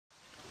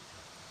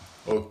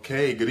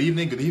Okay, good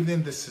evening, good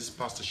evening. This is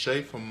Pastor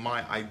Shay from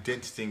My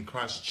Identity in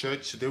Christ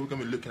Church. Today we're going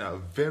to be looking at a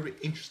very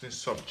interesting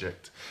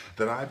subject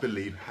that I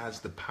believe has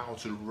the power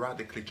to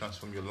radically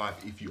transform your life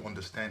if you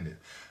understand it.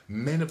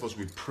 Many of us,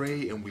 we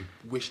pray and we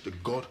wish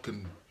that God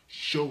can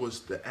show us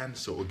the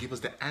answer or give us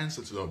the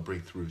answer to our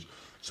breakthroughs.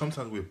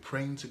 Sometimes we're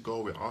praying to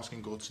God, we're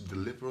asking God to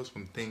deliver us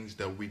from things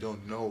that we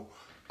don't know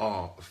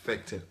are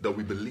affecting, that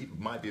we believe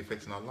might be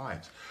affecting our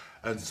lives.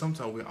 And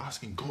sometimes we're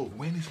asking God,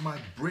 when is my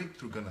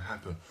breakthrough going to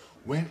happen?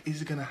 When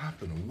is it going to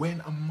happen?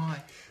 When am I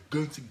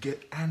going to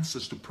get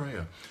answers to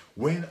prayer?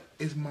 When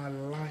is my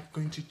life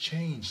going to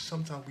change?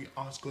 Sometimes we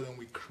ask God and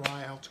we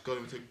cry out to God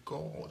and we say,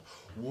 God,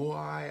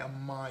 why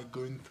am I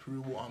going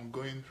through what I'm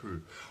going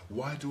through?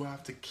 Why do I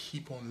have to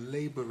keep on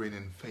laboring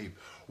in faith?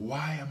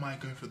 Why am I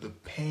going through the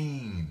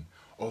pain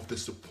of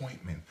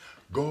disappointment?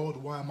 God,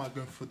 why am I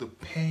going through the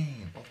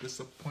pain of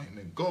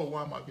disappointment? God,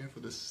 why am I going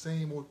through the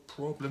same old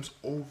problems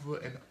over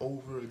and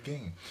over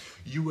again?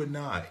 You and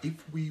I, if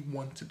we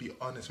want to be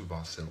honest with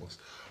ourselves,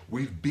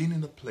 we've been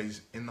in a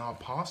place in our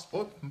past,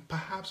 or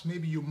perhaps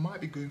maybe you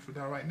might be going through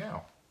that right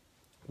now,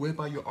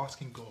 whereby you're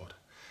asking God,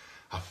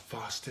 I've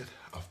fasted,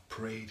 I've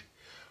prayed,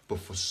 but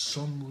for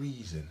some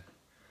reason,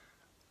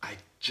 I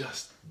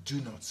just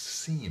do not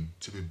seem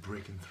to be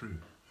breaking through.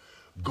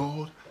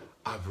 God,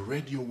 I've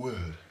read your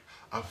word.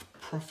 I've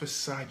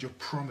prophesied your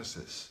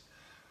promises.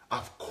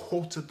 I've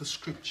quoted the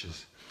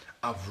scriptures.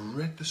 I've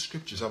read the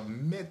scriptures. I've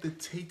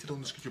meditated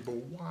on the scripture. But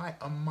why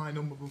am I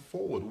not moving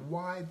forward?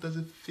 Why does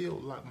it feel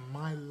like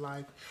my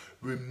life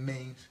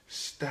remains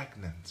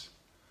stagnant?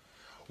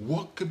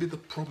 What could be the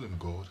problem,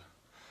 God?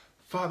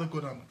 Father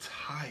God, I'm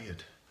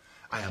tired.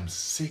 I am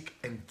sick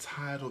and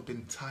tired of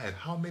being tired.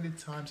 How many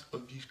times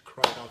have you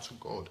cried out to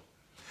God?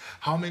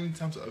 How many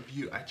times have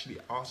you actually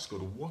asked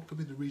God, what could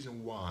be the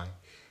reason why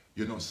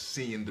you're not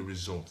seeing the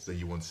results that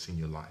you want to see in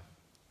your life?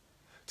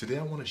 Today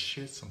I want to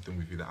share something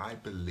with you that I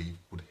believe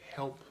would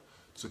help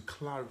to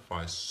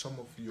clarify some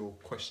of your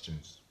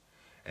questions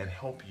and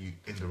help you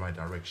in the right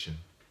direction.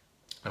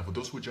 And for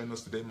those who join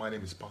us today, my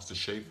name is Pastor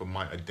Shay from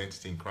My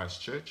Identity in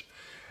Christ Church.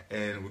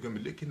 And we're going to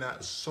be looking at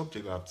a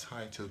subject that I've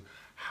titled,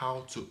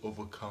 How to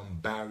Overcome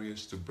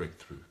Barriers to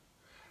Breakthrough.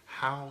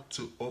 How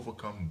to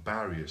overcome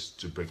barriers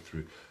to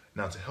breakthrough.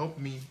 Now, to help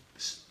me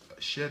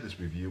share this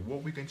with you,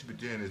 what we're going to be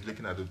doing is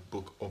looking at the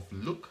book of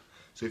Luke.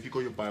 So if you got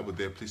your Bible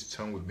there, please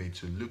turn with me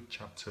to Luke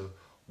chapter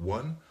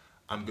 1.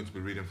 I'm going to be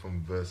reading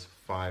from verse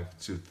 5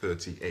 to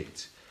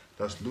 38.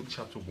 That's Luke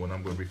chapter 1.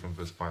 I'm going to read from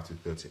verse 5 to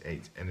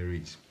 38. And it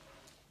reads,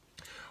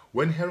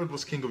 When Herod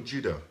was king of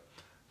Judah,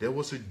 there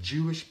was a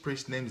Jewish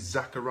priest named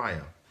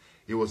Zachariah.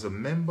 He was a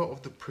member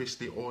of the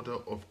priestly order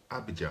of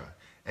Abijah,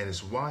 and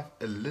his wife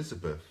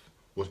Elizabeth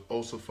was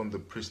also from the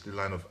priestly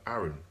line of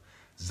Aaron.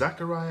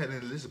 Zachariah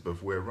and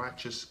Elizabeth were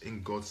righteous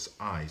in God's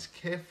eyes,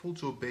 careful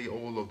to obey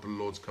all of the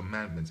Lord's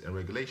commandments and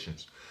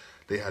regulations.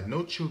 They had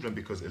no children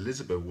because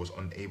Elizabeth was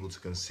unable to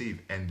conceive,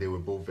 and they were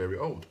both very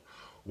old.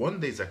 One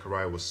day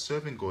Zachariah was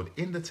serving God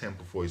in the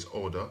temple, for his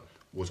order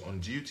was on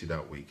duty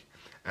that week.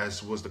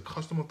 As was the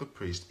custom of the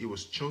priest, he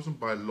was chosen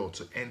by lot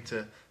to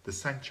enter the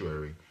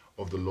sanctuary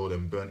of the Lord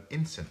and burn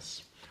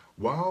incense.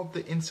 While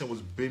the incense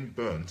was being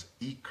burnt,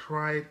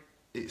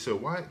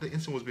 while the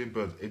incense was being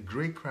burnt, a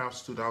great crowd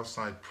stood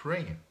outside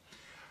praying.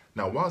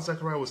 Now, while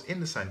Zechariah was in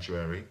the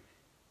sanctuary,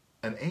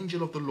 an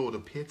angel of the Lord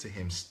appeared to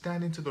him,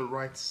 standing to the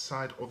right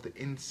side of the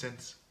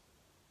incense.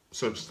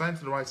 Standing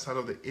to the right side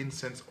of the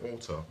incense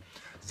altar.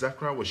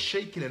 Zechariah was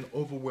shaken and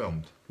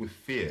overwhelmed with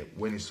fear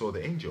when he saw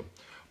the angel.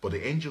 But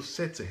the angel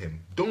said to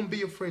him, Don't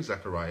be afraid,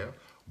 Zechariah.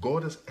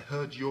 God has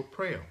heard your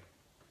prayer.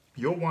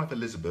 Your wife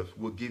Elizabeth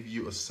will give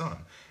you a son,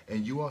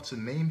 and you are to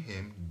name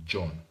him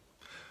John.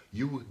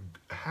 You will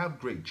have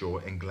great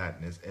joy and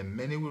gladness, and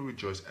many will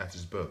rejoice at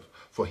his birth,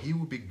 for he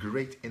will be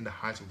great in the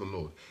heights of the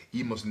Lord.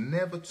 He must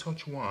never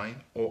touch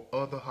wine or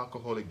other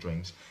alcoholic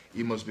drinks.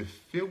 He must be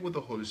filled with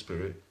the Holy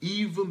Spirit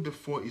even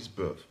before his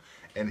birth,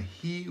 and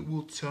he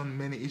will turn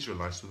many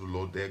Israelites to the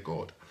Lord their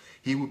God.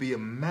 He will be a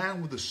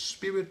man with the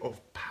spirit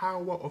of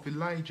power of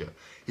Elijah.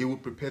 He will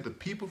prepare the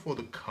people for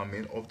the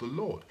coming of the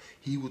Lord.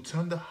 He will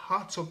turn the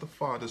hearts of the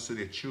fathers to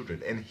their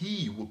children, and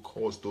he will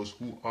cause those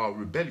who are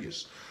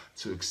rebellious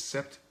to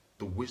accept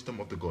the wisdom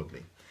of the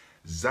godly.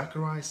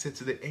 Zacharias said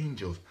to the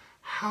angels,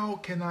 How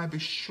can I be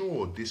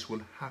sure this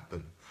will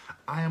happen?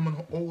 I am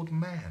an old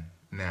man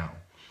now,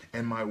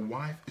 and my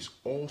wife is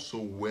also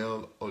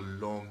well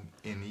along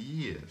in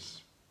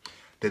years.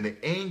 Then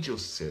the angel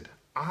said,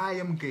 I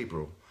am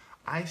Gabriel.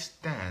 I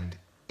stand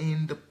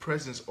in the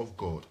presence of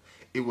God.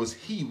 It was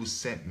he who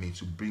sent me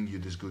to bring you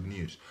this good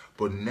news.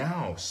 But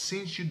now,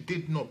 since you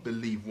did not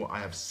believe what I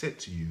have said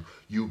to you,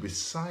 you will be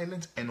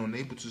silent and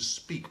unable to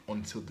speak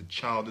until the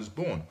child is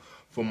born.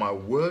 For my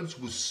words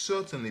will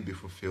certainly be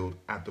fulfilled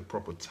at the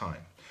proper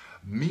time.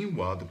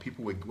 Meanwhile, the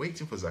people were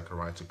waiting for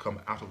Zechariah to come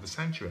out of the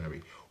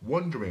sanctuary,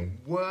 wondering,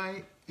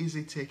 why is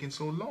it taking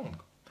so long?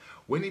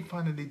 When he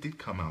finally did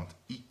come out,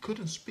 he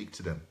couldn't speak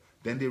to them.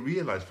 Then they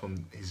realized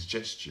from his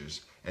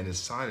gestures and his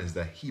silence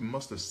that he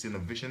must have seen a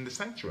vision in the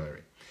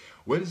sanctuary.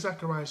 When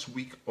Zacharias'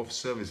 week of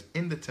service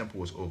in the temple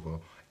was over,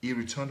 he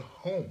returned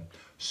home.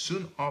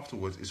 Soon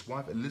afterwards, his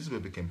wife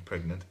Elizabeth became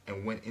pregnant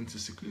and went into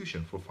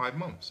seclusion for 5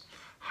 months.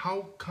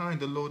 "How kind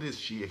the Lord is,"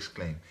 she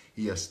exclaimed.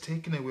 "He has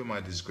taken away my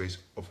disgrace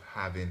of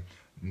having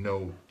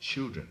no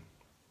children."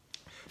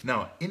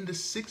 Now, in the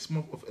 6th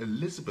month of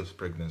Elizabeth's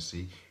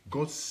pregnancy,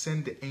 God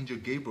sent the angel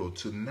Gabriel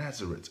to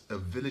Nazareth, a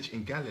village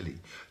in Galilee,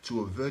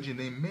 to a virgin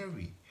named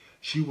Mary.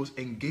 She was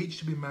engaged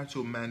to be married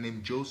to a man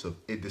named Joseph,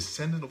 a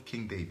descendant of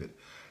King David.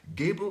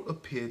 Gabriel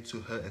appeared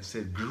to her and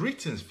said,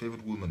 "Greetings,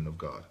 favored woman of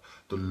God.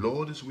 The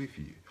Lord is with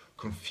you."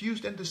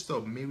 Confused and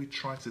disturbed, Mary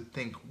tried to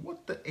think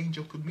what the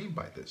angel could mean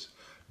by this.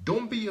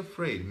 "Don't be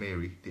afraid,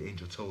 Mary," the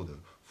angel told her,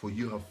 "for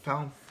you have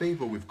found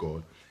favor with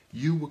God.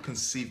 You will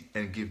conceive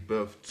and give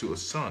birth to a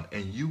son,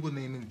 and you will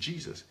name him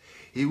Jesus.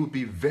 He will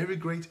be very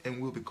great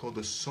and will be called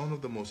the Son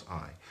of the Most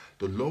High.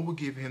 The Lord will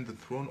give him the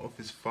throne of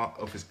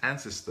his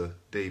ancestor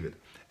David,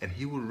 and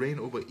he will reign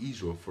over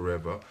Israel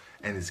forever,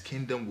 and his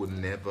kingdom will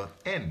never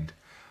end."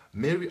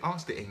 Mary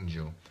asked the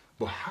angel,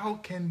 "But how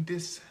can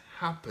this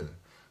happen?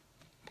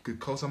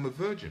 Because I'm a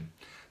virgin."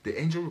 The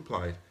angel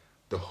replied,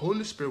 "The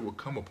Holy Spirit will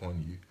come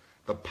upon you.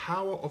 The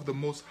power of the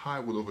Most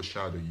High will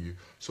overshadow you.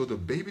 So the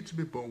baby to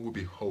be born will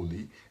be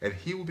holy, and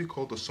he will be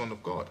called the Son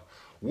of God.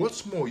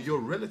 What's more, your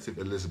relative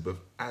Elizabeth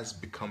has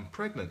become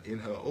pregnant in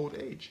her old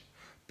age.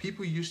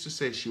 People used to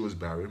say she was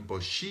barren,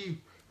 but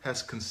she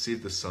has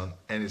conceived a son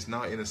and is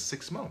now in her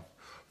 6th month.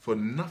 For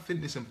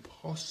nothing is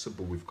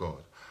impossible with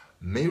God."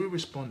 Mary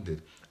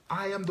responded,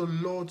 "I am the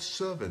Lord's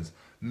servant.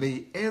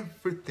 May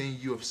everything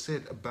you have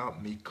said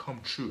about me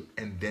come true."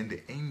 And then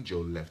the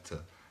angel left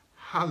her.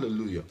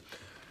 Hallelujah.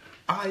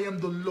 "I am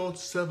the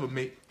Lord's servant.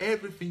 May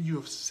everything you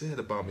have said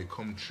about me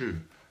come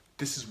true."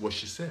 This is what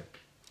she said.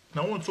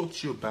 Now I want to talk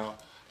to you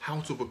about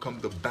how to overcome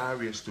the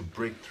barriers to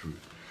breakthrough.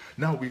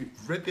 Now we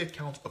read the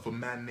account of a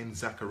man named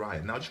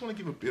Zachariah. Now I just want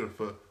to give a bit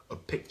of a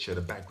picture,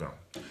 the background.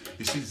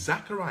 You see,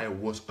 Zachariah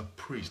was a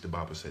priest, the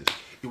Bible says.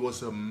 He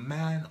was a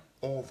man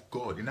of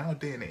God. In our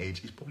day and age,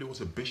 he probably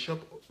was a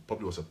bishop,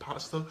 probably was a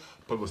pastor,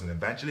 probably was an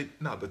evangelist.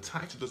 Now, the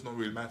title does not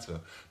really matter.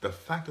 The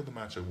fact of the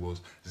matter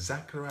was,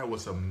 Zachariah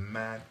was a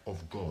man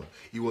of God.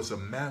 He was a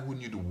man who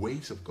knew the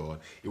ways of God.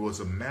 He was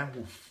a man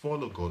who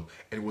followed God.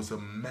 And he was a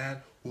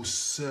man who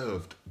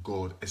served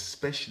God,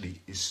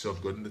 especially he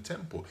served God in the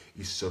temple.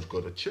 He served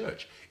God at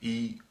church.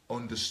 He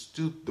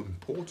understood the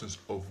importance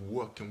of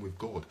working with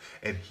God.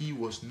 And he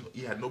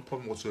had no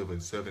problem whatsoever in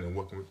serving and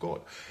working with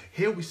God.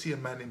 Here we see a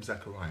man named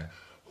Zachariah,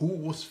 who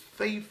was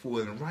faithful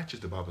and righteous,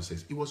 the Bible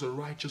says. He was a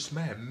righteous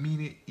man,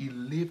 meaning he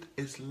lived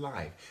his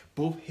life.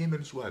 Both him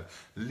and his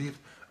wife lived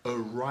a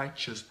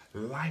righteous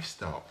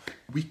lifestyle.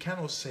 We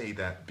cannot say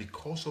that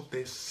because of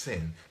their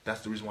sin,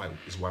 that's the reason why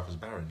his wife was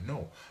barren.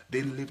 No,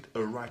 they lived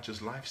a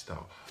righteous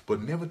lifestyle.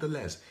 But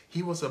nevertheless,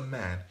 he was a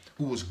man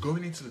who was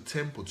going into the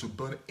temple to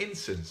burn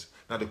incense.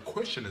 Now the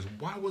question is,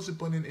 why was he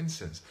burning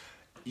incense?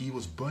 He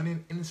was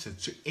burning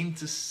incense to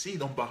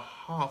intercede on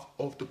behalf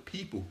of the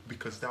people,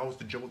 because that was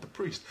the job of the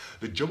priest.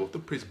 The job of the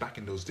priest back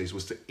in those days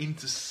was to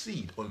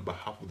intercede on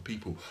behalf of the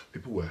people.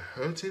 People were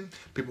hurting,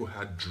 people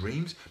had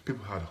dreams,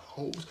 people had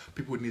hopes,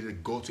 people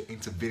needed God to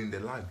intervene in their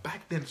lives.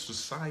 Back then,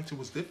 society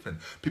was different.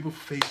 People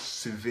faced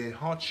severe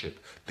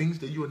hardship. Things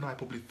that you and I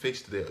probably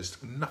face today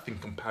is nothing in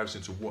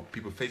comparison to what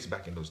people faced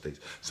back in those days.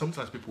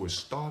 Sometimes people were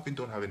starving,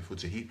 don't have any food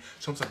to eat.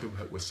 Sometimes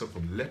people were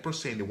suffering from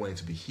leprosy and they wanted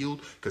to be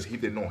healed, because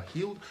if they're not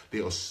healed, they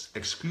are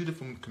excluded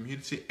from the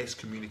community,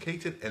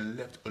 excommunicated, and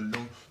left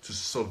alone to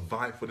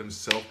survive for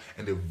themselves,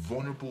 and they're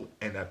vulnerable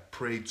and are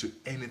prey to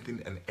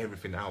anything and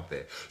everything out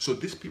there. So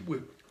these people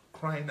were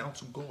crying out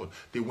to God.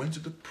 They went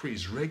to the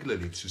priest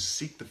regularly to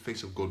seek the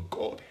face of God.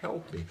 God,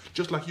 help me.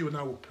 Just like you and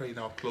I will pray in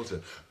our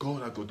closet.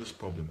 God, I've got this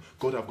problem.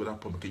 God, I've got that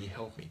problem. Can you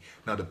help me?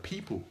 Now the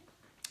people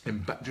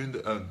during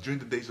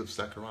the days of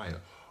Zechariah,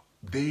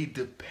 they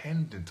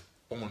depended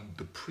on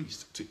the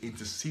priest to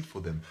intercede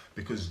for them,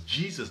 because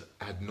Jesus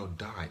had not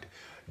died.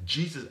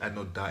 Jesus had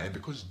not died, and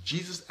because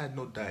Jesus had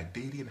not died,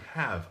 they didn't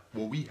have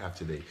what we have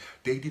today.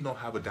 They did not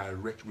have a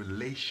direct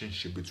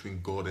relationship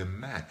between God and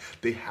man.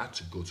 They had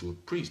to go to a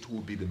priest who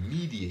would be the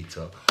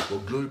mediator. Well,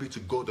 glory be to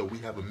God that we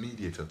have a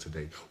mediator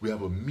today. We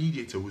have a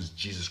mediator who is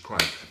Jesus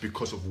Christ.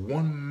 Because of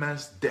one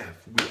man's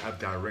death, we have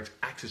direct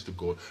access to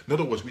God. In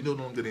other words, we no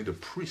longer need a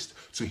priest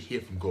to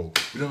hear from God.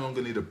 We no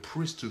longer need a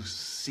priest to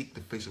seek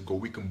the face of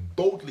God. We can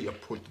boldly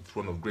approach the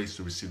throne of grace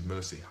to receive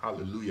mercy.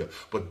 Hallelujah.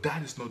 But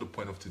that is not the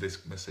point of today's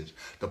message.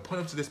 The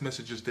point of today's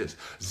message is this: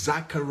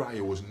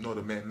 Zachariah was not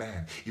a mere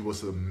man. He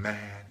was a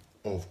man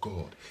of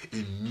God.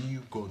 He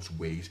knew God's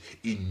ways.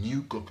 He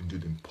knew God can do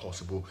the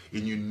impossible. He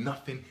knew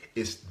nothing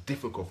is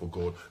difficult for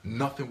God.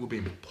 Nothing will be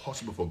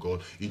impossible for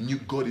God. He knew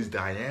God is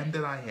the I am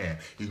that I am.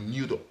 He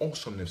knew the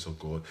awesomeness of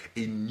God.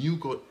 He knew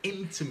God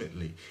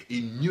intimately. He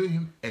knew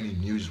him and he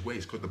knew his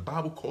ways, because the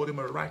Bible called him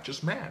a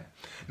righteous man.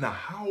 Now,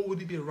 how would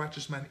he be a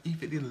righteous man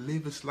if he didn't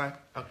live his life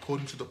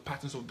according to the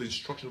patterns of the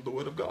instruction of the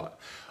Word of God,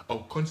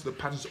 according to the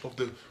patterns of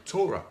the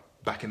Torah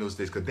back in those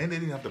days? Because then they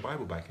didn't have the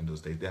Bible back in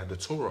those days. They had the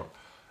Torah.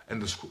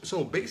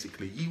 So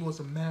basically, he was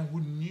a man who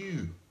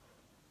knew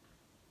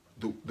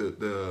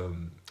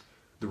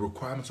the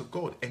requirements of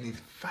God, and he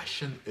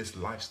fashioned his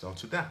lifestyle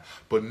to that.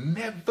 But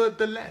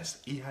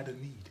nevertheless, he had a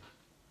need.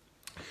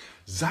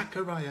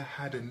 Zachariah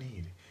had a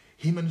need.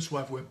 Him and his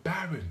wife were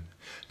barren.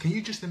 Can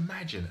you just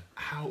imagine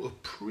how a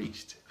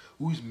priest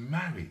who is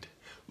married,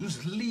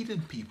 who's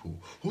leading people,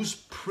 who's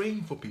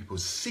praying for people,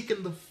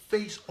 seeking the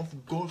face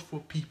of God for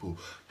people,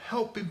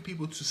 helping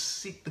people to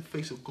seek the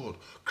face of God,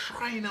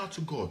 crying out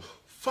to God,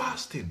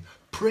 fasting,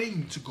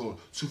 praying to God,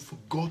 for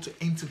God to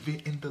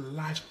intervene in the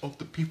lives of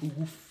the people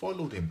who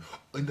followed him,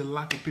 in the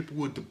life of people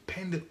who were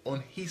dependent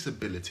on his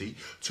ability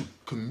to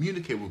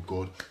communicate with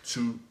God,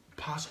 to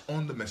pass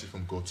on the message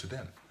from God to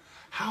them.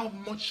 How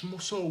much more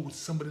so would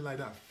somebody like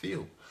that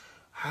feel,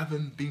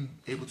 having been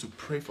able to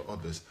pray for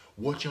others,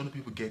 watching other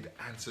people get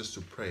answers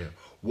to prayer,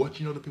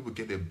 watching other people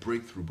get their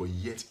breakthrough, but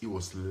yet he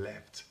was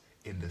left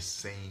in the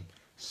same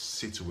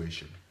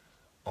situation,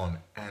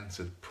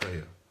 unanswered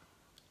prayer.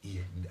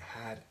 He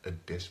had a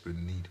desperate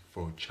need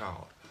for a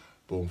child,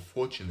 but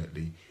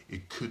unfortunately,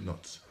 it could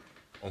not.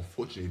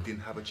 Unfortunately, he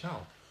didn't have a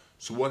child.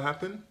 So what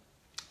happened?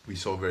 We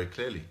saw very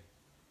clearly.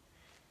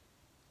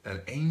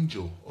 An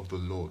angel of the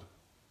Lord,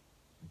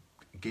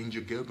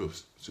 Angel Gabriel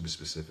to be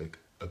specific,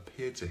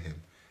 appeared to him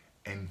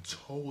and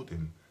told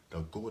him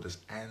that God has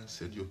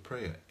answered your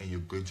prayer and you're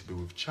going to be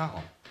with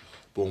child.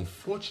 But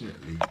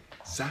unfortunately,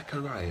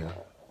 Zachariah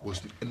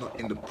was not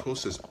in the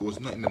process, was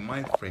not in the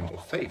mind frame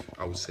of faith,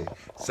 I would say.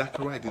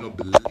 Zachariah did not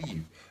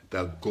believe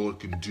that God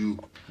can do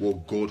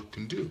what God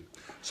can do.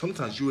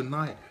 Sometimes you and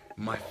I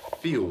might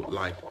feel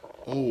like,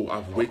 oh,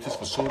 I've waited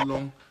for so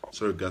long.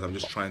 Sorry guys, I'm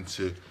just trying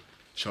to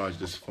charge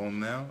this phone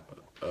now.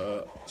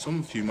 Some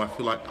of you might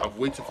feel like I've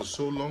waited for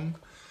so long,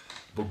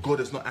 but God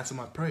has not answered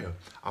my prayer.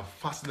 I've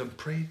fasted and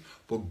prayed,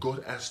 but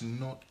God has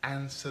not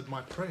answered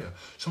my prayer.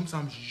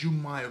 Sometimes you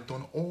might have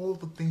done all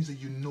the things that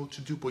you know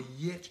to do, but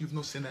yet you've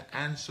not seen an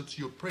answer to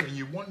your prayer. And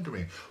you're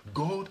wondering,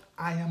 God,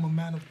 I am a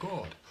man of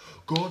God.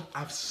 God,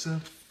 I've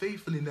served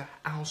faithfully in the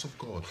house of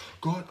God.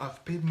 God,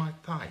 I've paid my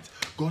tithes.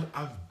 God,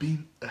 I've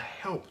been a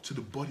help to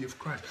the body of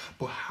Christ.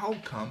 But how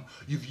come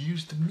you've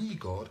used me,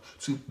 God,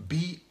 to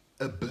be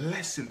a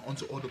blessing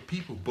unto other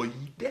people? But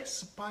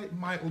despite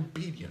my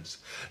obedience,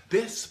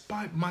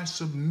 despite my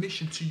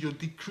submission to your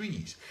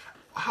decrees,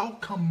 how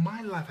come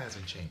my life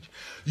hasn't changed?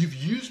 You've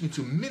used me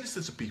to minister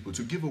to people,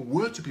 to give a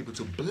word to people,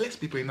 to bless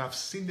people, and I've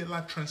seen their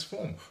life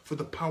transform for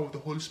the power of the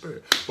Holy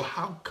Spirit. But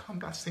how come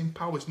that same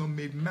power is not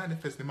made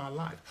manifest in my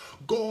life?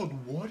 God,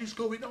 what is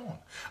going on?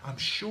 I'm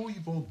sure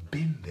you've all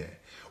been there.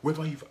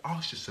 Whether you've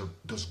asked yourself,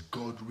 does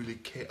God really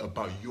care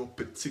about your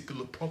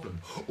particular problem?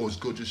 Or is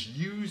God just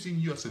using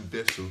you as a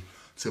vessel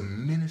to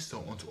minister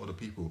unto other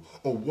people?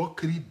 Or what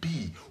could it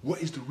be?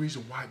 What is the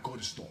reason why God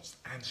is not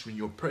answering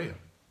your prayer?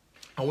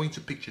 I want you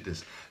to picture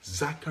this.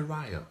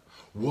 Zachariah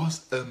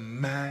was a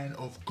man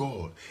of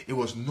God. He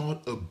was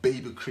not a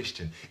baby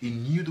Christian. He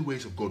knew the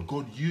ways of God.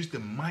 God used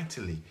him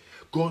mightily.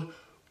 God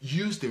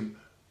used him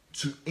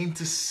to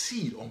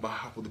intercede on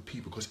behalf of the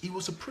people because he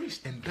was a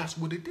priest, and that's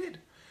what he did.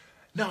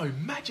 Now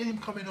imagine him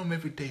coming home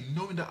every day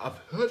knowing that I've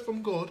heard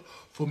from God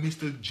for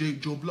Mr.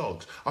 Joe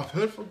Blogs. I've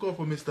heard from God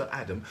for Mr.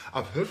 Adam.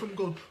 I've heard from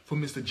God for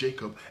Mr.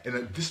 Jacob.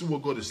 And this is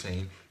what God is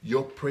saying.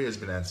 Your prayer has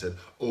been answered,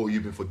 or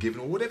you've been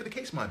forgiven, or whatever the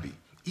case might be.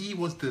 He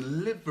was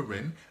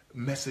delivering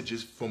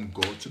messages from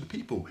God to the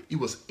people. He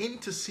was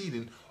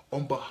interceding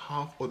on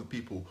behalf of the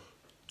people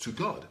to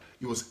God.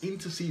 He was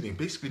interceding.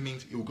 Basically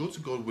means he will go to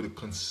God with the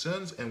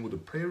concerns and with the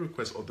prayer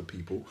requests of the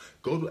people.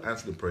 God will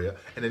answer the prayer,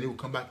 and then he will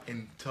come back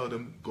and tell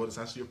them, God has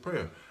answered your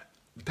prayer.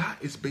 That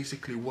is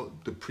basically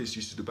what the priests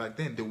used to do back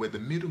then. They were the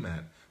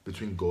middleman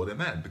between God and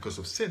man because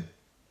of sin.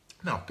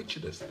 Now picture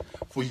this.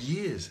 For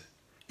years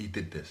he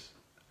did this.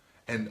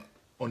 And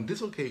on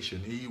this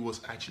occasion, he was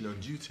actually on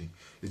duty.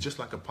 It's just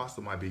like a pastor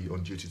might be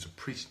on duty to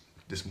preach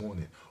this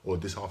morning or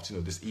this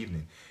afternoon or this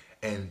evening.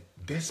 And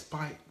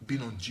despite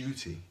being on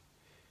duty,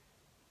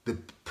 the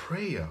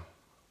prayer,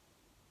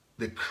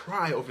 the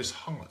cry of his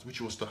heart,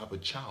 which was to have a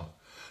child,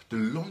 the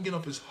longing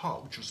of his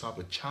heart, which was to have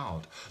a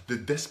child, the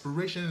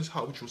desperation in his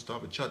heart, which was to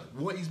have a child,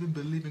 what he's been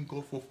believing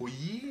God for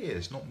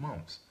years, not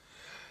months.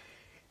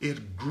 He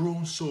had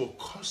grown so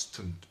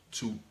accustomed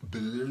to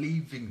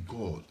believing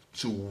God,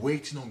 to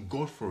waiting on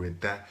God for it,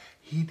 that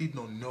he did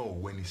not know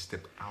when he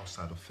stepped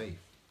outside of faith.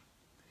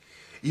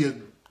 He had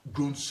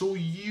grown so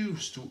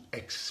used to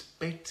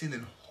expecting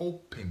and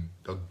hoping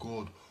that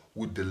God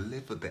would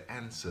deliver the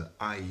answer,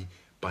 i.e.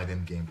 by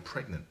them getting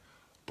pregnant.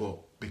 But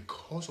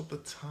because of the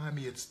time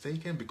he had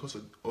taken, because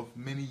of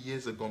many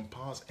years had gone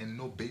past and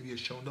no baby had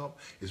shown up,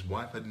 his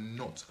wife had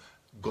not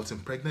gotten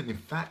pregnant. In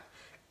fact,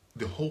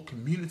 the whole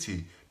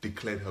community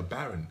declared her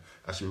barren.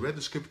 As we read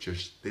the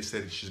scriptures, they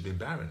said she's been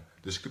barren.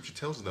 The scripture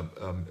tells them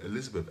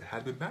Elizabeth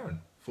had been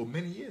barren for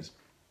many years.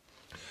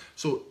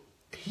 So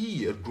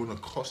he had grown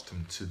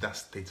accustomed to that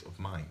state of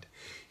mind.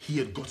 He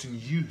had gotten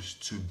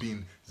used to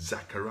being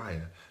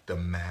Zachariah, the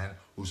man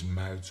who's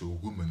married to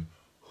a woman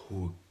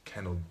who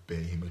cannot bear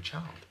him a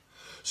child.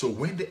 So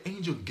when the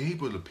angel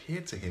Gabriel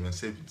appeared to him and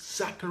said,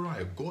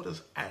 Zachariah, God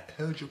has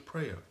heard your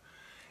prayer,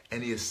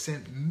 and he has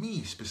sent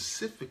me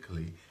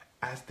specifically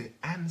as the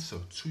answer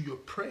to your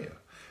prayer.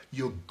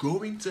 You're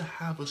going to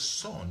have a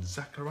son.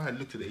 Zachariah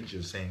looked at the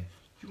angel saying,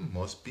 you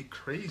must be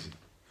crazy.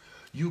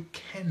 You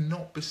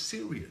cannot be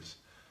serious.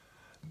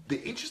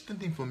 The interesting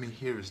thing for me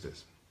here is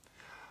this.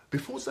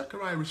 Before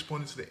Zachariah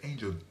responded to the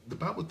angel, the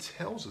Bible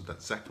tells us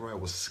that Zachariah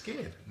was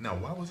scared. Now,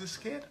 why was he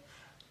scared?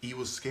 He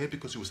was scared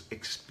because he was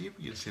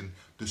experiencing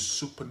the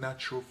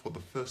supernatural for the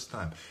first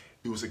time.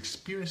 He was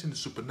experiencing the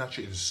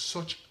supernatural in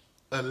such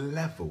a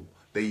level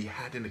that he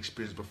hadn't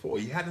experienced before.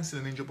 He hadn't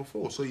seen an angel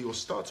before, so he was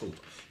startled.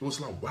 He was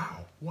like,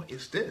 wow, what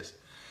is this?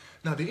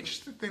 Now, the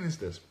interesting thing is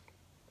this.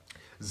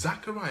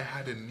 Zachariah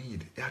had a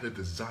need, he had a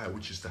desire,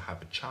 which is to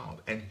have a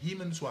child. And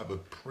him and his wife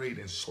had prayed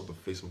and sought the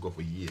face of God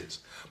for years,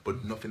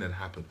 but nothing had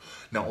happened.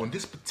 Now, on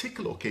this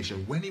particular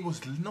occasion, when he was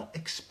not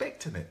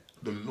expecting it,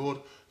 the Lord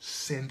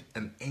sent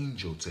an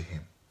angel to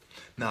him.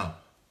 Now,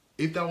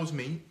 if that was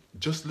me,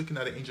 just looking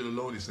at the angel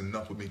alone is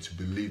enough for me to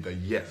believe that,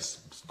 yes,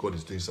 God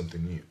is doing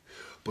something new.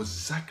 But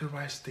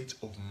Zachariah's state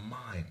of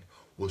mind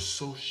was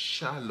so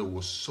shallow,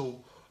 was so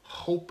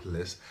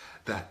hopeless,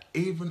 that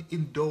even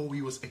though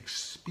he was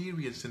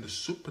experiencing the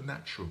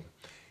supernatural,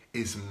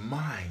 his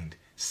mind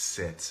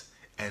set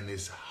and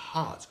his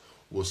heart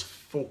was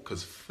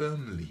focused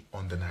firmly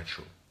on the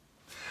natural.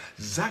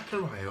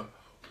 Zachariah,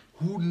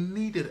 who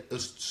needed a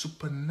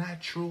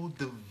supernatural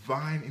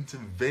divine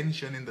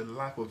intervention in the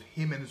life of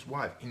him and his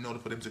wife in order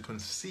for them to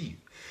conceive.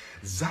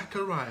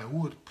 Zachariah,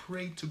 who had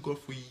prayed to God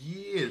for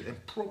years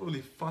and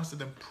probably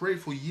fasted and prayed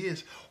for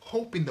years,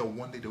 hoping that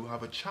one day they will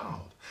have a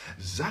child.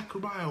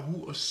 Zachariah,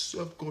 who had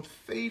served God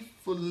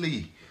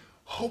faithfully,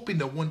 hoping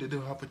that one day they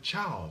will have a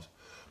child.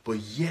 But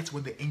yet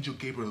when the angel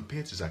Gabriel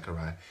appeared to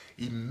Zachariah,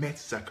 he met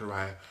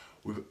Zachariah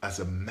as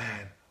a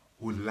man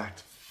who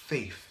lacked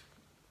faith.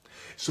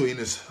 So in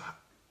his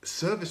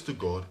service to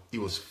God, he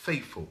was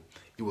faithful.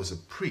 He was a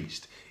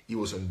priest. He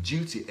was on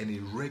duty, and he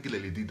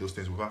regularly did those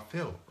things without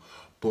fail.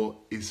 But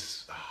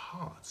his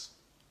heart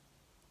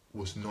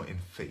was not in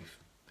faith.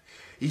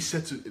 He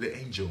said to the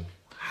angel,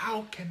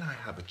 how can I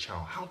have a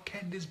child? How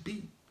can this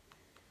be?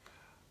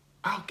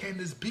 How can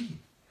this be?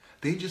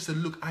 The angel said,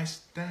 look, I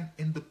stand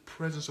in the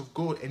presence of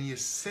God, and he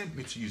has sent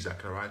me to you,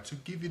 Zachariah, to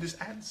give you this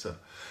answer.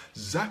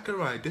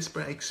 Zachariah,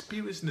 despite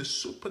experiencing the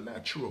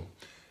supernatural,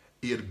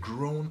 he had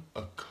grown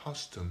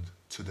accustomed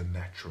to the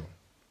natural.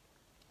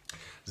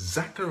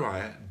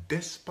 Zachariah,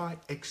 despite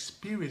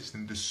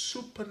experiencing the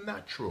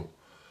supernatural,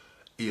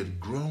 he had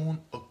grown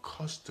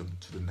accustomed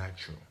to the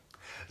natural.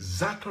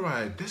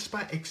 Zachariah,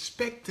 despite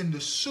expecting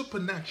the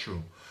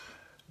supernatural,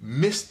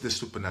 missed the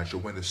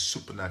supernatural when the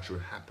supernatural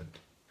happened.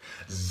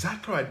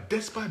 Zachariah,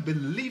 despite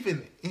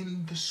believing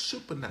in the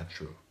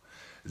supernatural,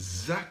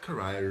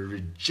 Zachariah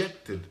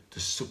rejected the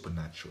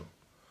supernatural.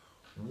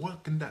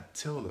 What can that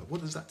tell us?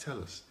 What does that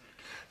tell us?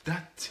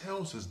 That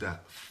tells us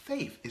that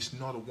faith is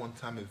not a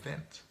one-time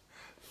event.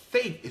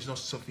 Faith is not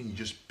something you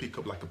just pick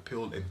up like a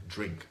pill and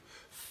drink.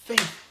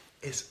 Faith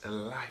is a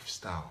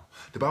lifestyle.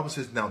 The Bible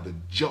says, now the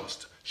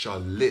just shall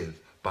live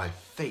by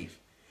faith.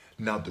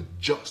 Now the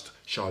just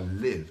shall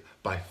live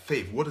by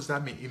faith. What does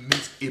that mean? It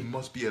means it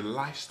must be a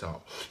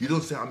lifestyle. You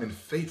don't say, I'm in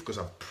faith because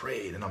I've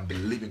prayed and I'm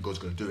believing God's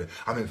going to do it.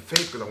 I'm in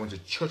faith because I went to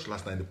church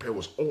last night and the prayer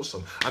was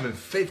awesome. I'm in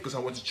faith because I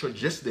went to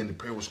church yesterday and the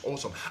prayer was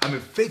awesome. I'm in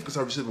faith because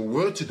I received a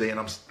word today and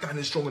I'm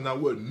standing strong in that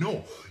word.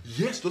 No.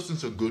 Yes, those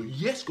things are good.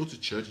 Yes, go to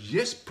church.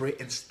 Yes, pray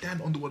and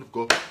stand on the word of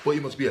God. But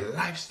it must be a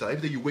lifestyle.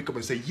 Every day you wake up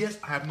and say, yes,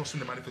 I have not seen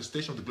the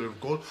manifestation of the glory of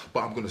God,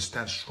 but I'm going to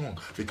stand strong.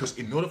 Because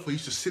in order for you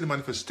to see the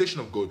manifestation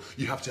of God,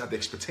 you have to have the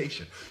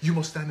expectation. You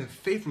must stand in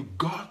faith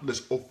regardless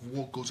of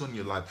what goes on in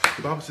your life.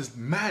 The Bible says,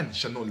 man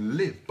shall not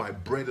live by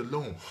bread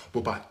alone,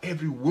 but by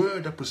every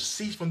word that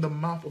proceeds from the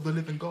mouth of the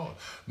living God.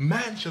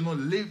 Man shall not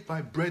live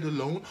by bread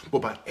alone,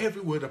 but by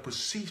every word that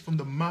proceeds from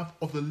the mouth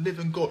of the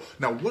living God.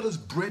 Now, what does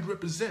bread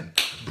represent?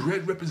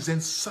 Bread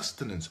represents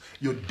sustenance,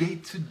 your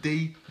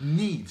day-to-day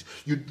needs.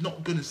 You're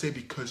not going to say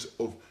because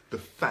of the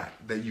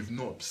fact that you've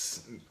not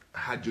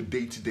had your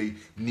day-to-day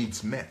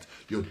needs met,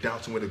 you're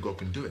doubting whether God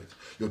can do it.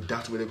 You're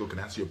doubting whether God can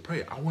answer your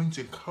prayer. I want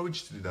you to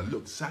encourage you that,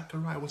 look,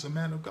 Zachariah was a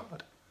man of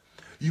God.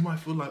 You might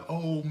feel like,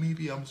 oh,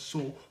 maybe I'm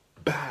so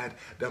bad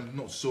that I'm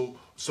not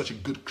such a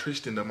good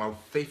Christian, that my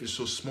faith is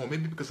so small.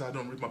 Maybe because I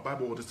don't read my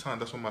Bible all the time,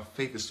 that's why my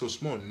faith is so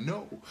small.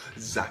 No,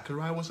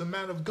 Zachariah was a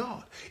man of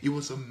God. He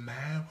was a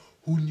man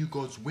who knew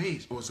God's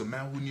ways. It was a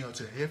man who knew how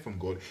to hear from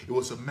God. It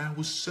was a man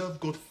who served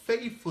God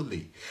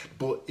faithfully.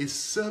 But his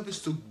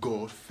service to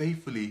God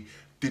faithfully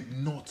did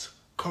not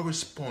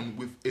correspond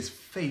with his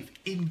faith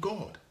in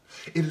God.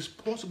 It is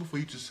possible for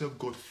you to serve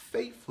God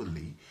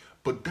faithfully,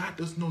 but that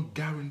does not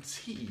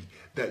guarantee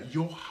that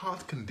your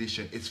heart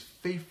condition is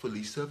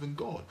faithfully serving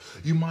God.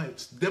 You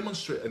might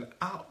demonstrate an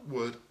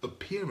outward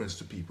appearance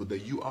to people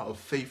that you are a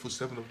faithful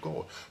servant of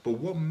God. But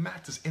what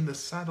matters in the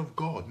sight of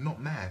God, not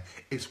man,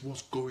 is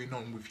what's going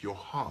on with your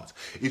heart.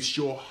 It's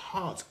your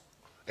heart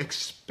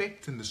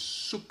expecting the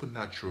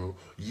supernatural,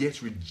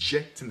 yet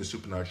rejecting the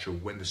supernatural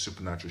when the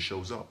supernatural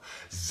shows up.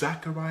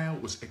 Zachariah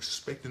was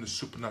expecting the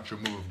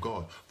supernatural move of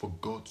God for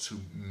God to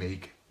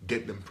make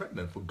get them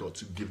pregnant, for God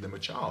to give them a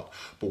child.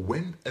 But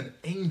when an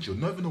angel,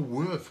 not even a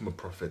word from a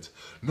prophet,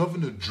 not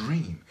even a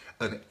dream,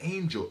 an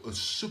angel, a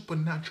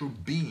supernatural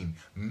being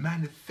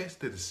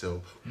manifested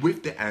itself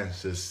with the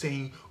answer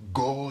saying,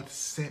 God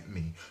sent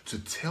me to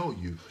tell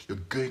you you're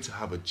going to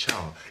have a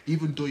child.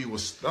 Even though he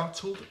was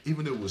startled,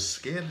 even though he was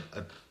scared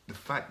at the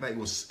fact that he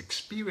was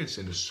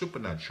experiencing the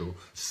supernatural,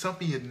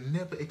 something he had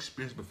never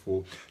experienced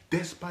before,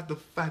 despite the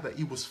fact that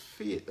he was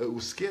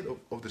scared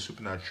of the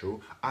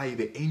supernatural, i.e.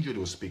 the angel he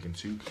was speaking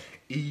to,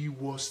 he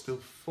was still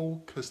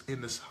focused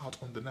in his heart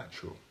on the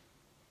natural.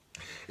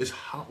 His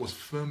heart was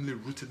firmly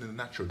rooted in the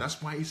natural.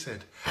 That's why he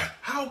said,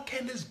 how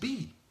can this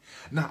be?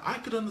 Now, I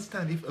could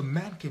understand if a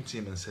man came to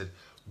him and said,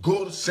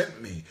 God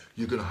sent me,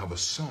 you're going to have a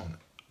son.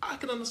 I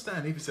can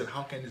understand if he said,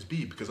 how can this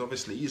be? Because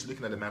obviously he's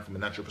looking at the man from a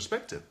natural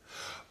perspective.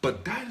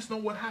 But that is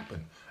not what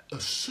happened. A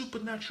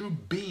supernatural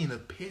being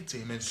appeared to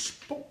him and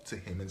spoke to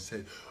him and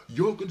said,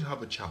 you're going to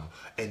have a child.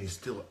 And he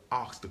still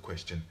asked the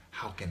question,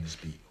 how can this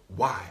be?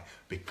 Why?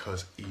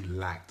 Because he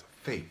lacked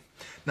faith.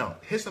 Now,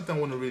 here's something I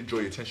want to really draw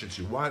your attention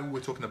to. Why we're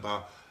talking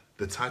about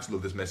the title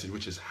of this message,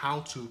 which is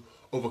how to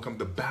overcome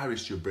the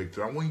barriers to your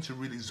breakthrough. I want you to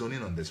really zone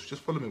in on this.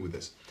 Just follow me with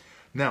this.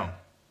 Now,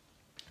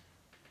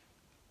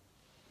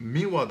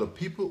 meanwhile, the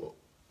people,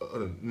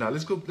 now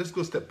let's go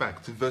a step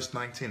back to verse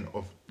 19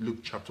 of Luke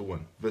chapter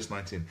 1, verse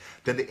 19.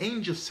 Then the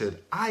angel said,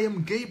 I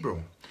am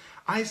Gabriel.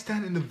 I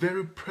stand in the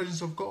very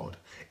presence of God.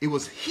 It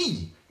was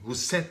he who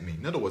sent me.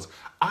 In other words,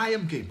 I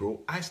am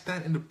Gabriel. I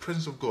stand in the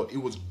presence of God. It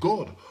was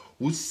God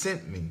who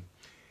sent me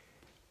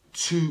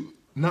to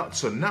now.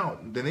 So now,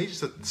 then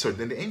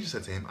the angel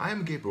said to him, I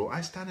am Gabriel.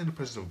 I stand in the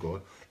presence of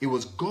God. It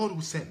was God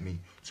who sent me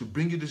to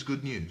bring you this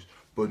good news.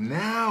 But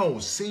now,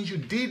 since you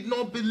did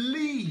not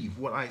believe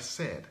what I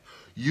said,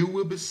 you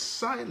will be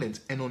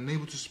silent and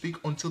unable to speak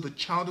until the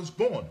child is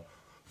born.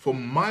 For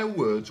my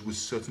words will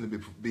certainly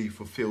be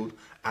fulfilled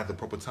at the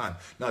proper time.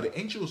 Now, the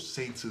angel was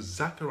saying to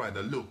Zechariah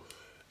that, look,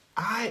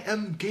 I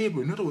am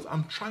Gabriel. In other words,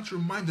 I'm trying to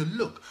remind her,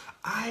 look,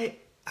 I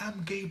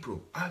am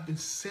Gabriel. I've been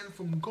sent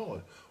from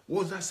God.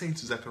 What was that saying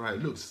to Zechariah?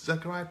 Look,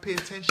 Zechariah, pay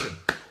attention.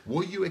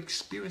 What you're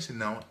experiencing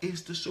now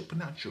is the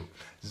supernatural.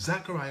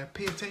 Zechariah,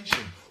 pay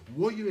attention.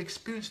 What you're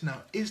experiencing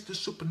now is the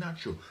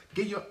supernatural.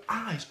 Get your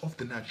eyes off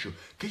the natural.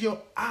 Get your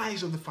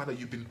eyes off the fact that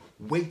you've been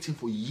waiting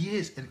for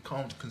years and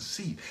can't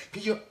conceive.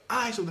 Get your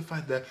eyes off the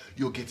fact that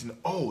you're getting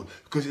old.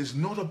 Because it's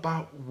not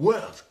about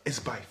works, it's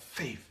by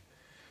faith.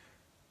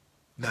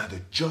 Now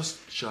the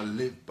just shall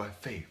live by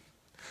faith.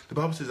 The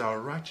Bible says our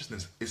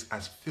righteousness is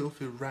as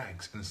filthy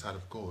rags in the sight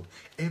of God.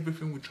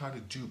 Everything we try to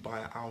do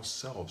by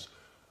ourselves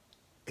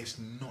is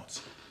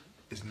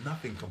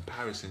nothing in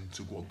comparison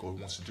to what God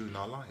wants to do in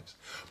our lives.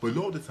 But a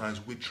lot of the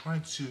times we're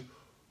trying to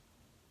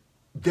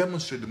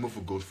demonstrate the move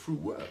of God through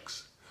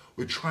works.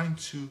 We're trying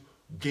to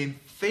gain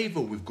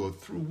favor with God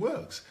through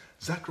works.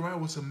 Zechariah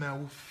was a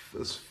man who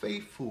was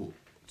faithful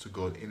to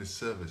God in his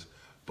service,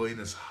 but in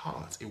his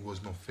heart, it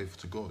was not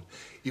faithful to God.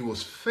 He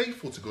was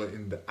faithful to God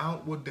in the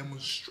outward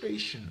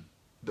demonstration,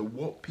 that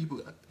what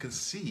people can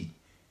see.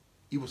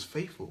 He was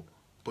faithful,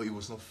 but he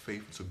was not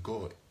faithful to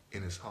God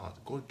in his heart.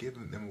 God gave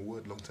them a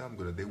word a long time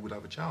ago that they would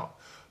have a child,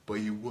 but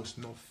he was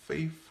not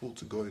faithful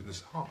to God in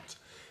his heart.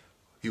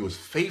 He was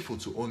faithful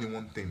to only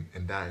one thing,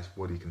 and that is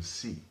what he can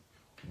see.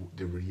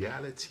 The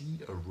reality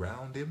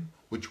around him,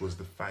 which was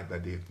the fact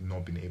that they have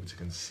not been able to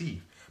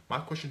conceive. My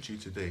question to you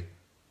today,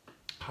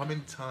 how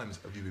many times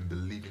have you been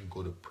believing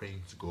God or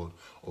praying to God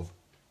or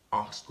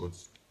asked God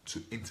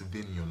to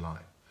intervene in your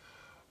life,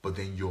 but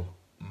then your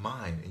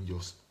mind and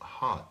your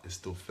heart is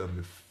still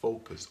firmly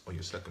focused on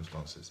your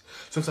circumstances?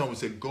 Sometimes we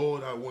say,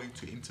 God, I want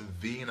you to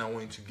intervene, I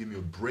want you to give me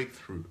a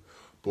breakthrough,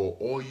 but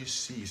all you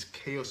see is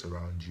chaos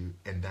around you,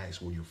 and that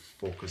is what you're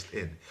focused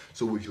in.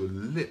 So with your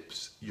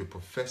lips, you're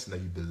professing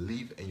that you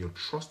believe and you're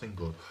trusting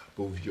God,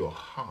 but with your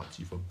heart,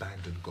 you've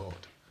abandoned God.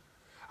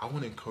 I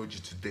want to encourage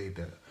you today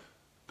that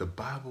the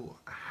Bible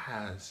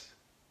has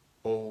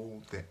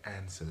all the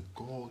answers.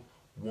 God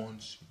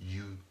wants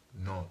you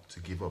not to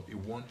give up. He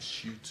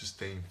wants you to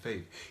stay in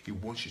faith. He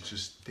wants you to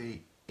stay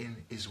in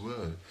his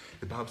word.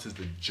 The Bible says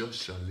the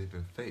just shall live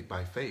in faith,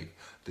 by faith.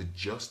 The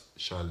just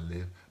shall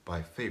live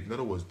by faith. In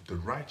other words, the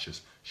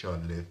righteous shall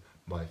live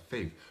by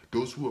faith.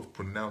 Those who have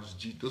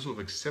those who have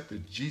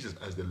accepted Jesus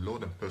as the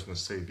Lord and personal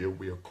Savior,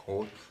 we are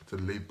called to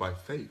live by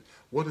faith.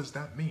 What does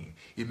that mean?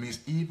 It means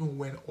even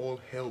when all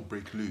hell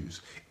breaks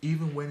loose,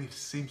 even when it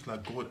seems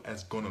like God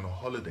has gone on a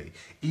holiday,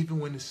 even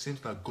when it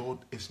seems like God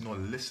is not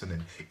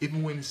listening,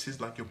 even when it seems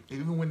like your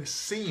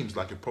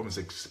problem is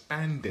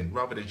expanding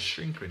rather than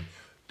shrinking,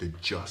 the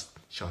just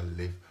shall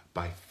live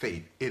by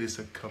faith. It is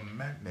a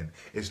commandment.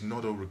 It's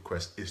not a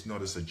request. It's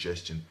not a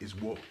suggestion. It's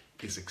what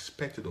is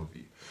expected of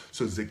you.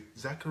 So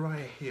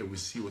Zechariah here we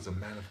see was a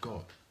man of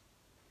God.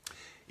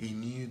 He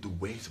knew the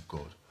ways of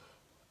God.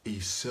 He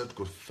served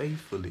God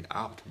faithfully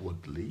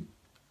outwardly,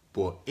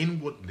 but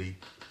inwardly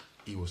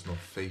he was not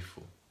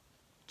faithful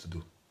to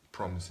the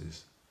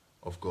promises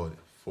of God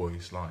for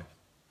his life.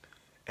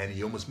 And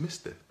he almost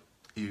missed it.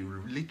 He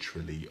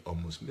literally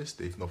almost missed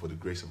it, if not for the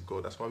grace of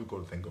God. That's why we've got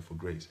to thank God for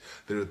grace.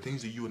 There are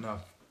things that you and I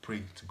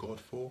prayed to God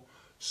for,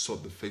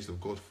 sought the face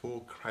of God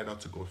for, cried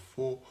out to God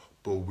for,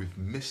 but we've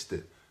missed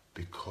it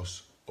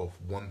because of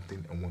one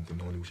thing and one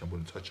thing only, which I'm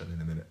going to touch on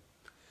in a minute.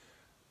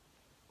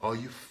 Are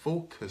you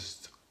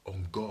focused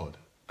on God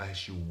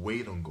as you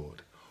wait on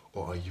God,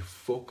 or are you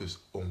focused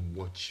on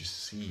what you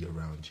see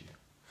around you?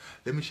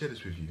 Let me share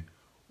this with you.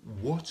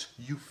 What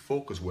you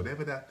focus,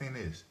 whatever that thing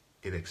is,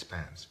 it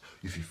expands.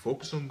 If you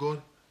focus on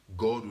God,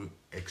 God will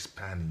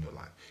expand in your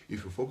life.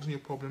 If you focus on your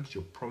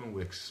problem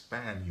will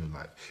expand in your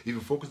life. If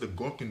you focus that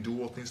God can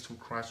do all things through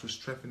Christ who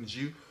strengthens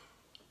you,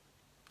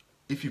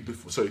 if you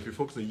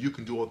focus on you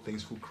can do all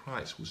things through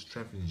Christ who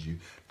strengthens you,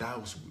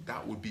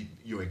 that would be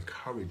your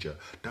encourager,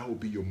 that will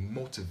be your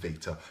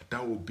motivator,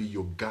 that will be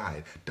your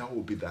guide, that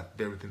will be that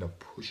very thing that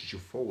pushes you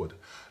forward.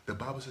 The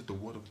Bible says the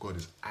word of God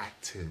is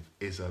active,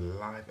 is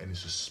alive, and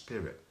is a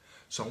spirit.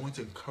 So I want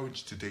to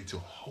encourage you today to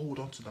hold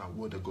on to that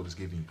word that God has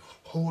given you.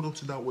 Hold on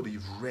to that word that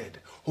you've read.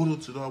 Hold on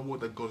to that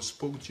word that God has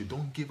spoken to you.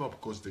 Don't give up,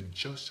 because the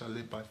just shall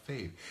live by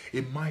faith.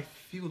 It might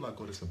feel like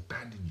God has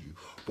abandoned you,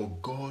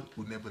 but God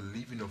will never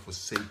leave you nor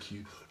forsake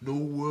you. No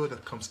word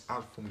that comes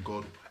out from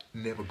God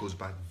never goes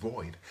back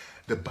void.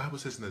 The Bible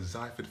says in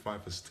Isaiah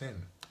 55 verse 10,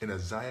 in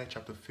Isaiah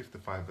chapter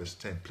 55 verse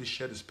 10, please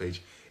share this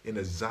page. In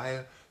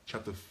Isaiah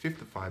chapter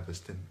 55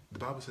 verse 10, the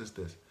Bible says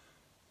this: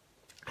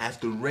 as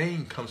the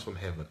rain comes from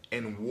heaven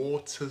and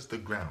waters the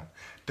ground,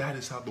 that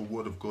is how the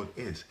word of God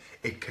is.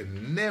 It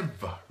can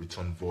never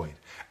return void.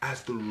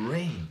 As the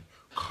rain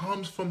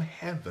comes from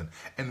heaven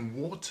and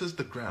waters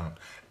the ground,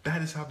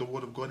 that is how the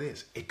word of God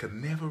is. It can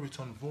never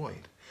return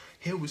void.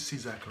 Here we see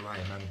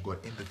Zechariah, man of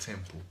God, in the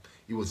temple.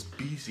 He was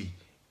busy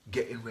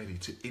getting ready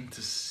to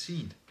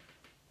intercede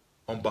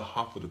on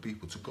behalf of the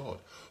people to God,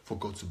 for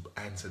God to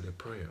answer their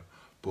prayer.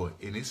 But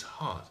in his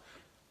heart,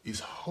 his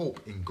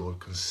hope in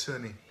God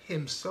concerning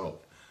himself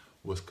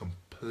was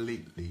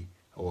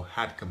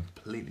had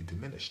completely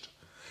diminished.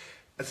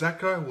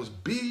 Zechariah was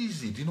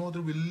busy, do you know,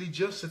 the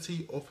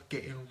religiosity of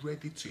getting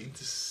ready to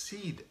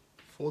intercede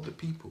for the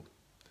people.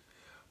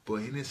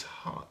 But in his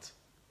heart,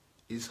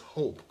 his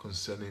hope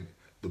concerning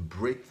the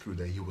breakthrough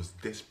that he was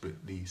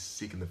desperately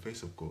seeking the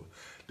face of God,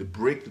 the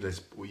breakthrough that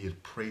he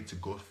had prayed to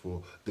God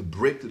for, the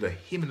breakthrough that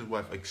him and his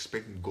wife are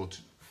expecting God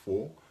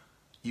for,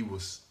 he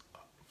was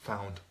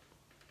found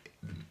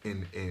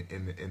in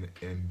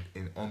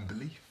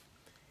unbelief.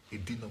 He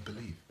did not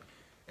believe.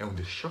 And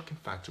the shocking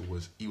factor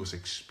was he was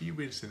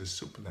experiencing the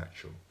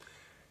supernatural.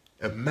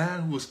 A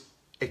man who was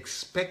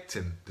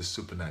expecting the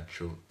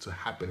supernatural to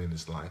happen in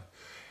his life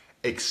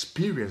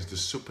experienced the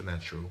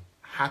supernatural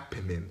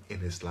happening in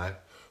his life,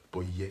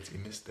 but yet he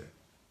missed it.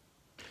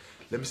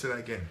 Let me say that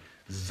again.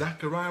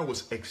 Zechariah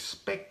was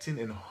expecting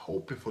and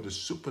hoping for the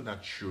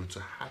supernatural to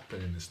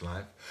happen in his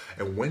life.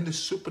 And when the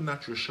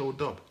supernatural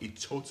showed up, he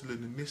totally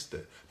missed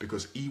it,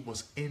 because he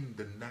was in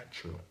the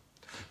natural.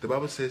 The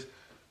Bible says,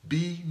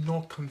 be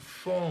not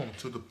conformed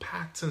to the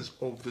patterns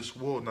of this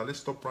world. Now let's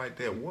stop right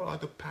there. What are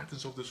the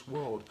patterns of this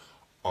world?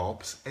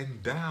 Ups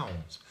and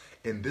downs.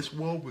 In this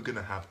world, we're going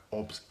to have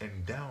ups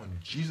and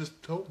downs. Jesus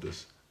told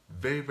us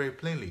very, very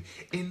plainly,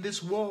 in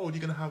this world,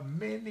 you're going to have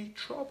many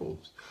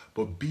troubles,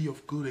 but be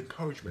of good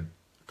encouragement,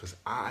 because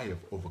I have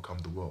overcome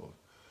the world.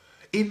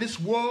 In this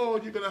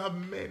world, you're going to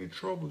have many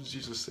troubles,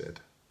 Jesus said.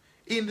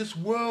 In this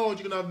world,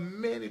 you're going to have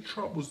many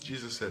troubles,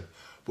 Jesus said,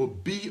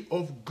 but be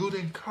of good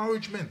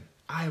encouragement.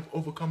 I have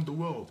overcome the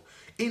world.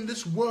 In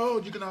this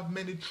world, you're going to have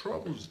many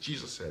troubles,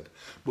 Jesus said.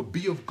 But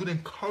be of good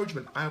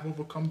encouragement. I have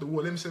overcome the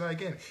world. Let me say that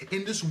again.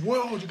 In this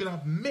world, you're going to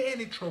have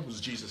many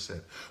troubles, Jesus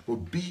said. But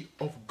be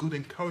of good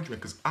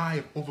encouragement, because I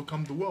have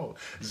overcome the world.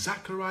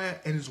 Zechariah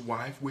and his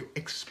wife were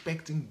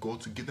expecting God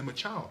to give them a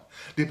child.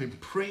 They've been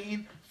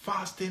praying,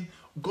 fasting.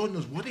 God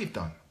knows what they've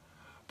done.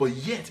 But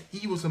yet,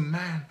 he was a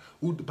man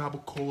who the Bible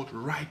called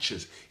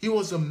righteous. He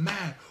was a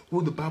man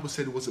who the Bible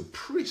said was a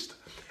priest.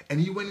 And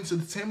he went into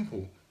the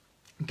temple,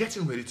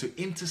 getting ready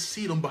to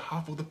intercede on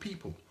behalf of the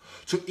people.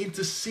 To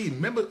intercede.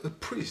 Remember, the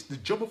priest, the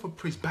job of a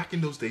priest back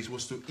in those days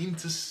was to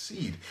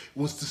intercede,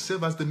 was to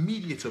serve as the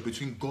mediator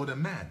between God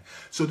and man.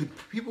 So the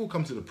people who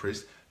come to the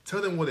priest,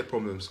 tell them what their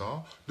problems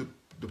are.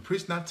 The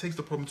priest now takes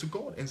the problem to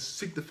God and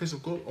seek the face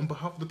of God on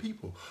behalf of the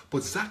people.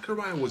 But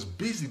Zechariah was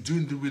busy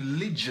doing the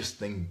religious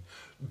thing,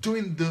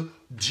 doing the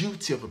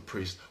duty of a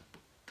priest.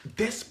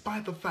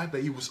 Despite the fact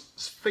that he was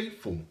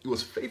faithful, he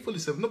was faithfully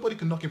serving. Nobody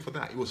can knock him for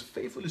that. He was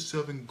faithfully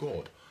serving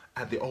God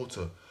at the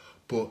altar,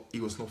 but he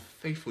was not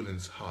faithful in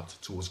his heart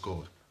towards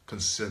God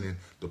concerning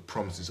the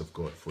promises of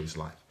God for his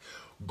life.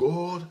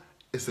 God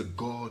is a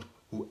God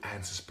who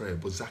answers prayer,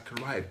 but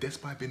Zechariah,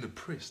 despite being a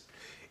priest,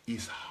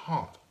 his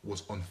heart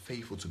was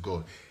unfaithful to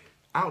God.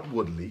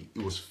 Outwardly, he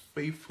was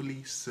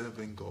faithfully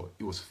serving God.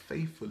 He was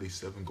faithfully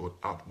serving God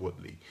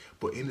outwardly,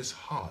 but in his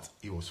heart,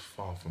 he was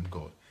far from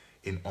God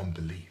in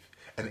unbelief.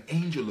 An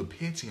angel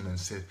appeared to him and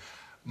said,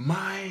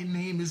 "My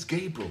name is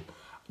Gabriel.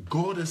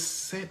 God has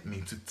sent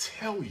me to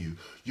tell you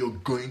you're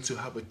going to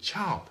have a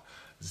child."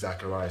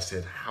 Zechariah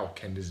said, "How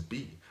can this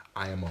be?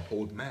 I am an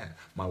old man.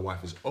 My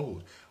wife is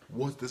old."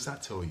 What does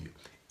that tell you?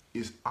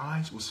 His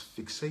eyes was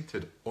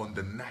fixated on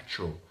the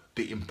natural,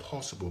 the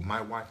impossible.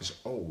 My wife is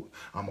old.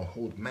 I'm an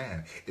old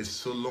man. It's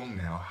so long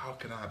now. How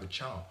can I have a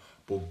child?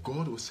 But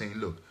God was saying,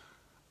 look,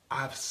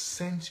 I've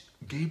sent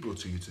Gabriel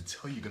to you to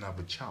tell you you're going to have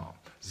a child.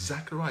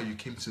 Zachariah, you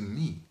came to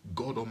me,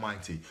 God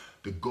Almighty,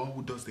 the God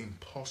who does the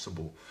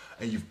impossible.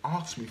 And you've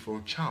asked me for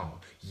a child.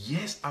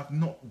 Yes, I've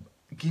not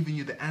given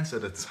you the answer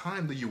at the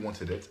time that you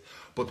wanted it.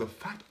 But the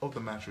fact of the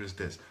matter is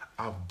this.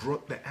 I've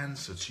brought the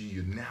answer to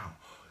you now.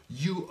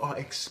 You are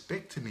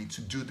expecting me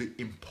to do the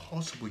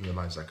impossible in your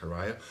life,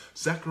 Zachariah.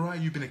 Zachariah,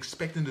 you've been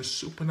expecting the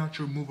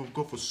supernatural move of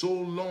God for so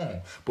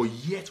long. But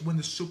yet when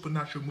the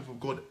supernatural move of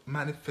God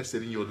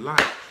manifested in your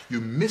life,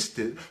 you missed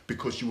it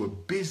because you were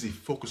busy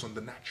focused on the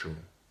natural.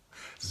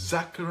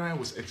 Zachariah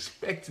was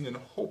expecting and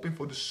hoping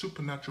for the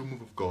supernatural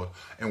move of God.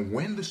 And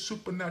when the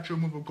supernatural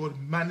move of God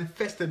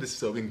manifested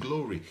itself in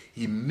glory,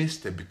 he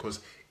missed it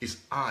because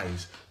his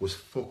eyes was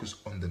focused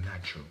on the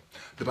natural.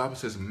 The Bible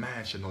says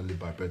man shall not live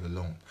by bread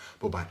alone,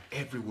 but by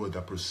every word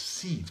that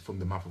proceeds from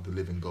the mouth of the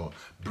living God.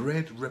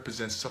 Bread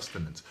represents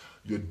sustenance,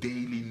 your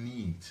daily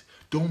needs.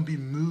 Don't be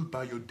moved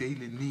by your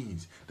daily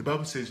needs. The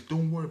Bible says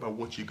don't worry about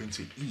what you're going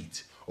to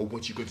eat or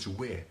what you're going to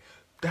wear.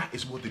 That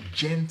is what the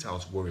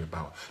Gentiles worry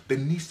about. There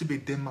needs to be a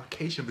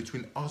demarcation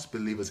between us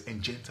believers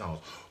and Gentiles.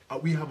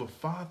 We have a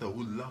Father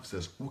who loves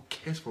us, who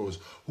cares for us,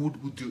 who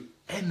would do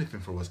anything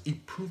for us. He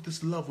proved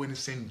this love when he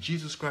sent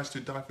Jesus Christ to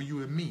die for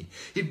you and me.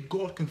 If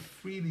God can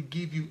freely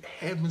give you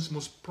heaven's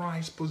most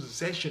prized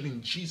possession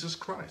in Jesus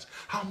Christ,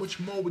 how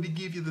much more would he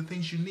give you the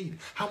things you need?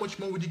 How much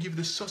more would he give you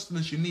the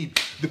sustenance you need?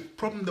 The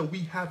problem that we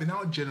have in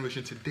our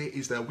generation today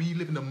is that we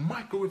live in a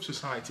microwave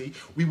society.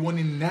 We want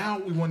it now,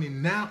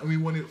 and we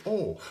want it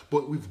all.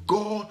 But with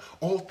God,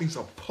 all things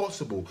are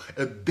possible.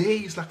 A day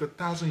is like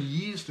 1,000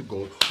 years to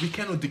God. We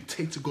cannot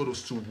dictate to God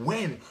as to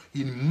when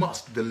he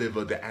must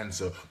deliver the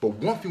answer. But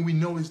one thing we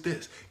know is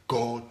this: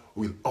 God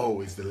will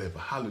always deliver.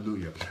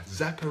 Hallelujah.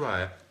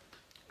 Zachariah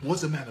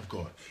was a man of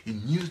God. He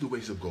knew the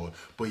ways of God,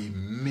 but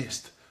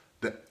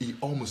he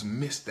almost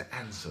missed the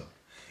answer.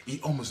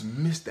 He almost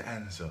missed the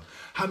answer.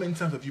 How many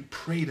times have you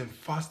prayed and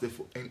fasted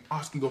and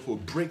asking God for a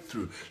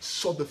breakthrough,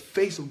 saw the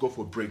face of God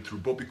for a breakthrough,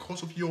 but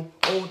because of your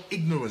own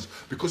ignorance,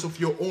 because of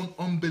your own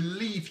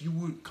unbelief, you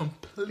will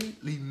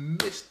completely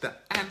miss the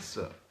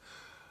answer?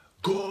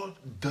 God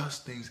does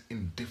things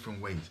in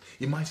different ways.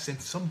 He might send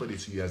somebody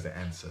to you as the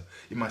answer.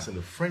 He might send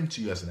a friend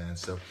to you as an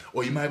answer.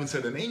 Or he might even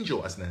send an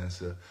angel as an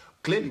answer.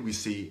 Clearly we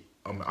see,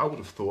 I would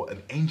have thought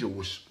an angel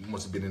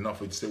must have been enough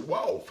for you to say,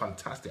 wow,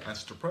 fantastic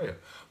answer to prayer.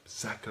 But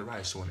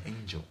Zachariah saw an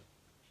angel.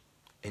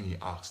 And he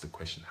asked the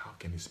question, how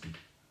can this be?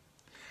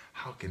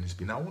 How can this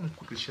be? Now I want to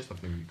quickly share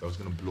something that was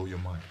going to blow your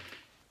mind.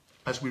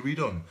 As we read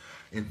on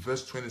in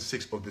verse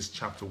 26 of this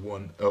chapter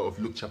 1, of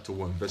Luke chapter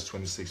 1, verse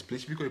 26.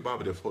 Please, if you got your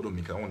Bible there, follow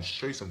me, because I want to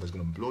show you something that's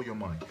going to blow your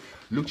mind.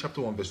 Luke chapter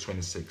 1, verse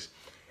 26.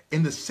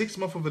 In the 6th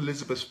month of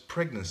Elizabeth's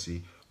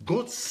pregnancy,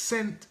 God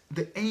sent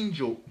the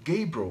angel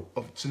Gabriel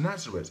to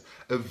Nazareth,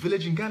 a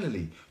village in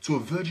Galilee, to a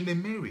virgin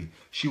named Mary.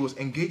 She was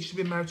engaged to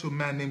be married to a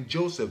man named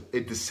Joseph,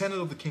 a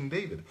descendant of the King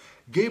David.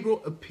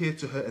 Gabriel appeared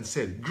to her and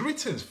said,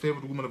 "Greetings,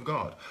 favored woman of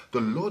God. The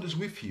Lord is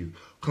with you."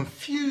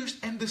 Confused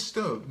and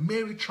disturbed,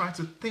 Mary tried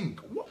to think,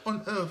 what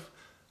on earth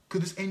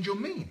could this angel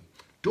mean?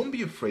 "Don't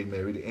be afraid,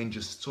 Mary," the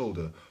angel told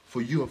her,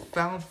 "for you have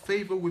found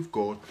favor with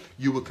God.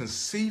 You will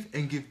conceive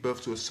and give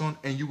birth to a son,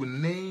 and you will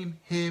name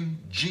him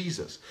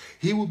Jesus.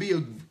 He will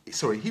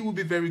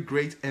be very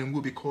great and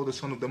will be called the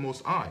Son of the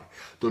Most High.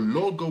 The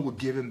Lord God will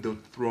give him the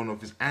throne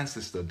of his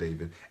ancestor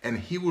David, and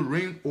he will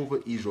reign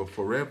over Israel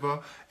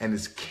forever, and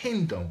his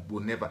kingdom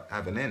will never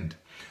have an end."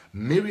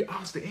 Mary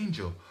asked the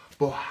angel,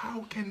 "But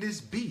how can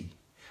this be,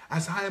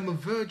 as I am a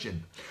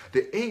virgin?"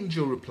 The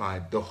angel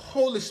replied, "The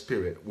Holy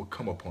Spirit will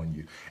come upon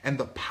you, and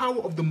the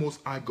power of the Most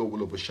High God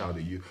will overshadow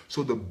you.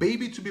 So the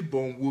baby to be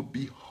born will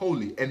be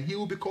holy, and he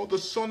will be called the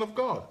Son of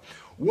God.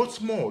 What's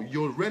more,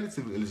 your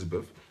relative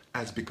Elizabeth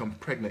has become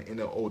pregnant in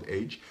her old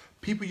age.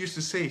 People used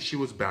to say she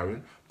was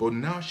barren, but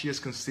now she has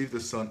conceived a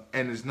son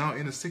and is now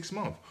in the 6th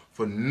month.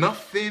 For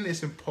nothing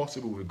is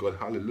impossible with God."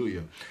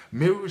 Hallelujah.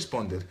 Mary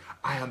responded,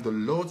 "I am the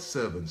Lord's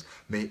servant.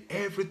 May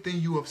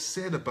everything you have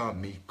said about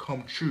me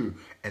come true."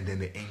 And then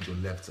the angel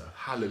left her.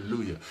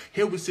 Hallelujah.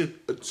 Here we see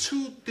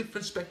two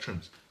different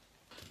spectrums.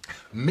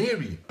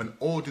 Mary, an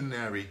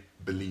ordinary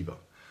believer.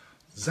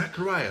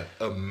 Zachariah,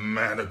 a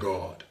man of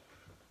God.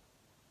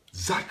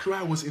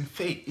 Zachariah was in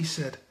faith. He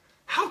said,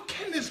 how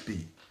can this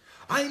be?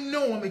 I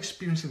know I'm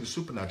experiencing the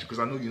supernatural, because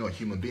I know you're not a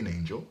human being,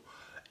 angel.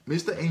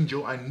 Mr.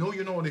 Angel, I know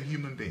you're not a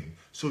human being,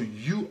 so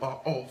you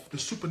are of the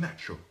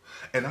supernatural.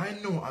 And I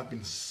know I've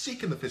been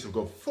seeking the face of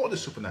God for the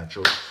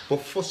supernatural,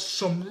 but for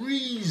some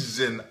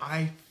reason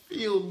I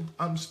feel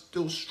I'm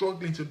still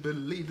struggling to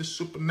believe the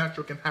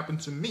supernatural can happen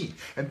to me.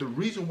 And the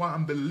reason why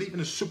I'm believing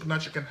the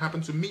supernatural can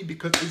happen to me,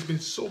 because it's been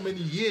so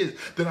many years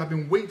that I've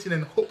been waiting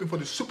and hoping for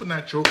the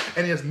supernatural,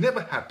 and it has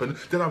never happened,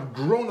 that I've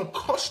grown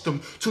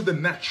accustomed to the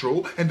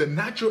natural, and the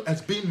natural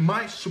has been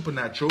my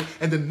supernatural,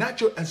 and the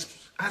natural has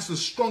has a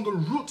stronger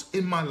root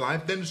in my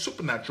life than the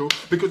supernatural,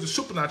 because the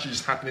supernatural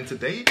is happening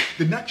today.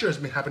 The natural has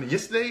been happening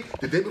yesterday,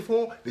 the day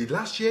before, the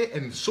last year,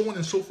 and so on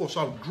and so forth.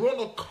 So I've grown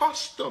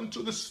accustomed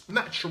to this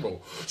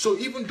natural. So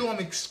even though I'm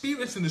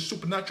experiencing the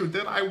supernatural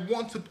that I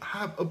want to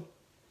have a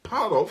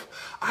part of,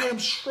 I am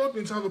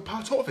struggling to have a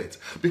part of it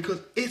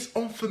because it's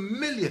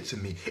unfamiliar to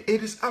me.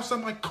 It is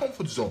outside my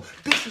comfort zone.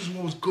 This is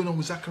what was going on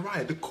with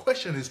Zechariah. The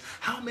question is,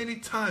 how many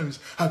times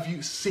have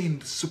you seen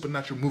the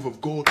supernatural move of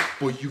God,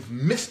 but you've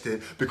missed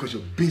it because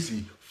you're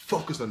busy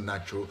focused on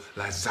natural,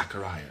 like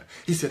Zechariah?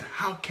 He said,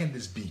 how can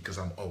this be because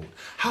I'm old?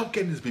 How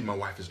can this be my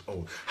wife is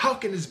old? How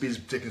can this be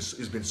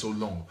it's been so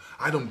long?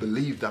 I don't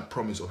believe that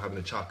promise of having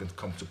a child can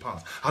come to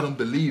pass.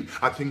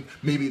 I think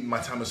maybe my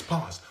time has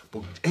passed.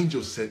 But the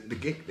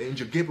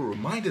angel Gabriel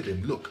reminded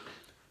him, look,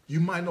 you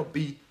might not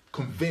be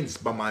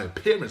convinced by my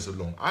appearance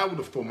alone. I would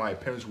have thought my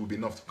appearance would be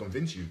enough to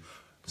convince you,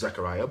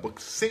 Zechariah. But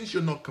since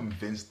you're not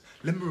convinced,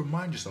 let me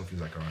remind you something,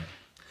 Zechariah.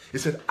 He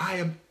said, I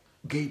am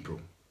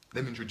Gabriel.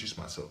 Let me introduce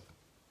myself.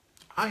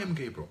 I am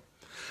Gabriel.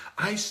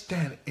 I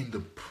stand in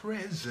the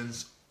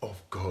presence of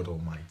God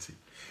Almighty.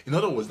 In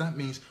other words, that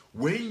means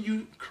when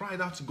you cried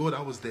out to God,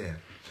 I was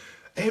there.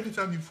 Every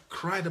time you've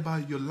cried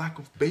about your lack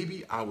of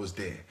baby, I was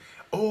there.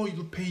 All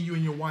the pain you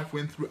and your wife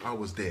went through, I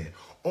was there.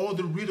 All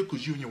the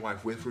ridicules you and your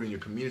wife went through in your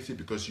community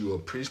because you were a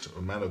priest or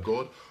a man of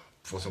God.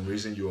 For some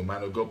reason, you're a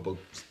man of God, but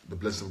the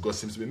blessing of God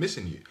seems to be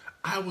missing you.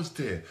 I was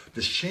there.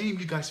 The shame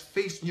you guys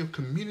faced in your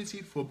community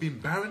for being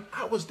barren,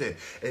 I was there.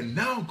 And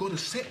now God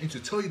has sent me to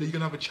tell you that you're going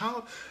to have a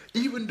child.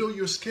 Even though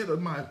you're scared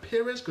of my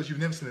appearance because you've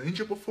never seen an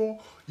angel before,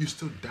 you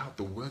still doubt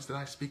the words that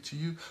I speak to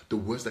you, the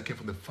words that came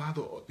from the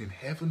Father in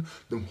heaven,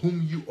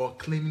 whom you are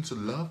claiming to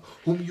love,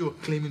 whom you are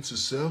claiming to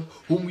serve,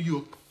 whom you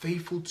are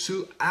faithful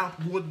to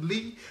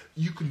outwardly.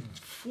 You can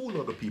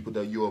fool other people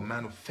that you're a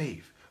man of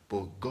faith.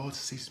 But God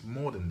sees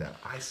more than that.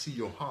 I see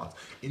your heart.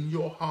 In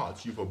your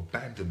heart, you've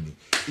abandoned me.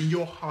 In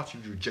your heart,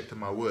 you've rejected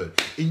my word.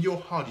 In your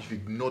heart, you've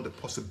ignored the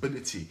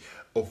possibility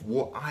of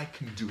what I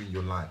can do in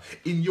your life.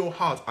 In your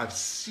heart, I've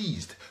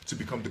ceased to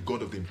become the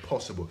God of the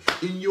impossible.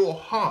 In your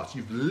heart,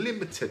 you've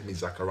limited me,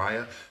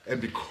 Zechariah.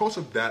 And because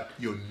of that,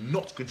 you're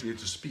not going to be able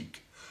to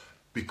speak.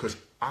 Because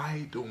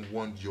I don't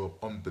want your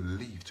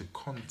unbelief to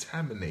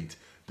contaminate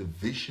the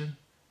vision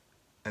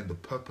and the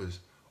purpose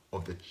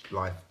of the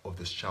life of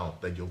this child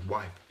that your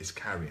wife is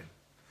carrying.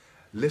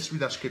 Let's read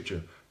that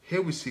scripture.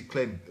 Here we see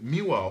clearly.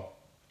 Meanwhile,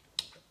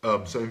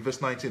 so in verse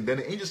 19, then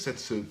the angel said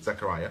to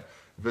Zechariah,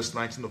 verse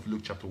 19 of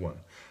Luke chapter 1,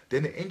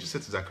 then the angel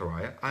said to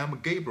Zechariah, I am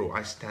Gabriel,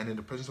 I stand in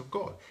the presence of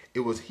God. It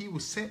was he who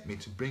sent me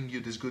to bring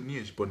you this good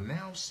news. But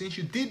now since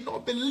you did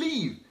not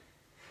believe,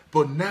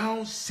 let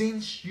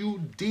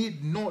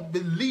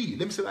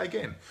me say that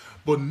again.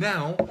 But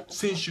now,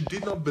 since you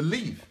did not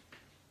believe,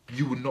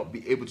 you will not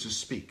be able to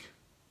speak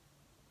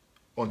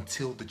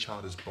until the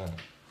child is born.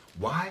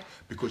 Why?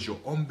 Because your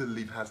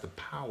unbelief has the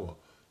power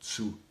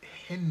to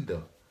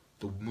hinder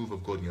the move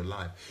of God in your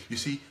life. You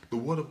see, the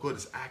word of God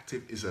is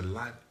active, is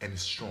alive, and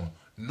is strong.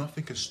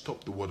 Nothing can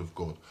stop the word of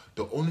God.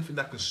 The only thing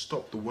that can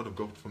stop the word of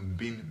God from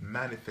being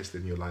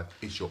manifested in your life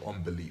is your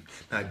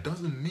unbelief. Now, it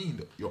doesn't mean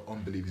that your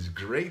unbelief is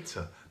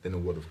greater than the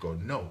word of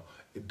God. No,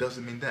 it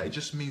doesn't mean that. It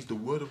just means the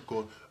word of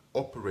God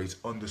operates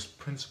on these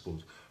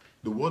principles.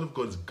 The word of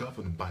God is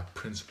governed by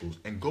principles,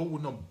 and God will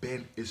not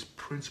bend his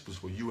principles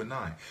for you and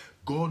I.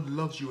 God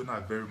loves you and I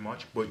very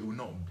much, but he will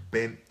not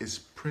bend his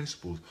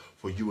principles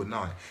for you and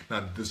I.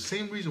 Now, the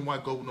same reason why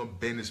God will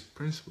not bend his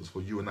principles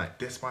for you and I,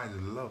 despite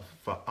his love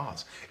for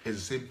us,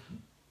 is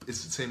the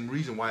same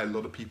reason why a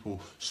lot of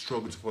people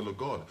struggle to follow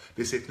God.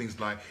 They say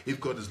things like,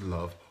 if God is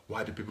love,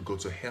 why do people go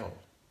to hell?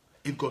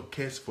 If God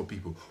cares for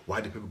people,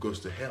 why do people go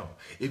to hell?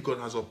 If God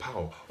has all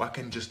power, why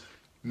can't he just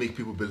make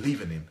people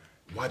believe in him?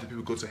 Why do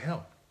people go to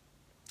hell?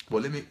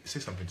 Well, let me say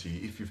something to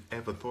you if you've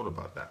ever thought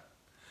about that.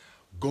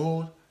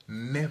 God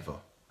never,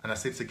 and I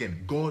say this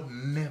again, God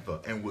never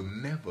and will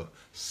never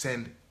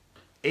send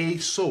a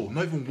soul,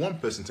 not even one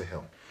person, to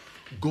hell.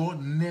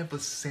 God never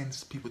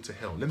sends people to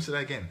hell. Let me say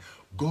that again.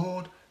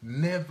 God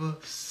never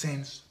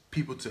sends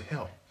people to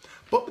hell.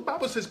 But the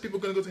Bible says people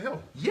are going to go to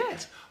hell.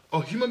 Yes.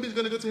 Are human beings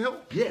going to go to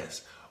hell?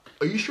 Yes.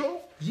 Are you sure?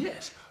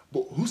 Yes.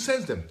 But who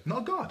sends them?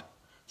 Not God.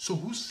 So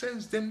who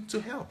sends them to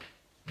hell?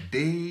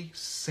 They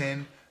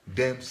send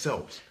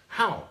themselves.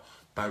 How?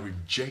 By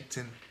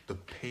rejecting the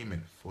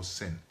payment for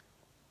sin,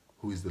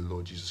 who is the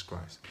Lord Jesus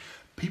Christ.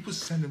 People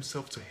send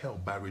themselves to hell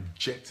by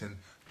rejecting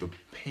the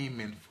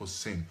payment for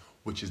sin,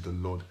 which is the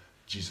Lord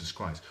Jesus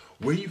Christ.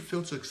 When you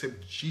fail to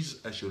accept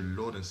Jesus as your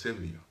Lord and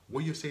Savior,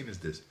 what you're saying is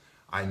this: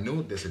 I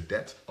know there's a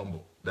debt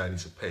that I need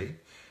to pay,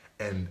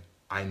 and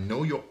I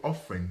know you're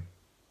offering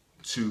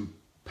to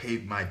pay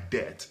my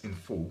debt in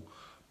full,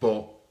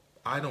 but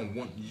I don't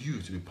want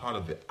you to be part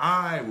of it.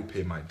 I will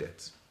pay my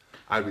debts.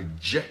 I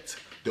reject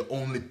the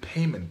only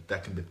payment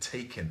that can be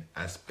taken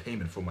as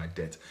payment for my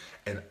debt.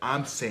 And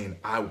I'm saying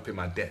I will pay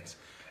my debt.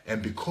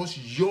 And because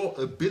your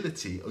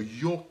ability or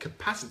your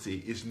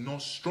capacity is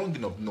not strong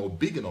enough nor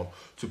big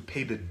enough to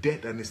pay the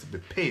debt that needs to be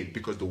paid,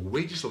 because the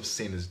wages of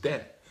sin is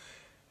death,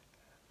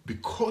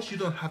 because you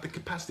don't have the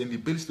capacity and the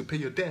ability to pay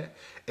your debt,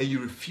 and you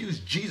refuse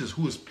Jesus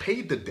who has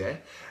paid the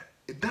debt,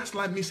 that's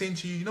like me saying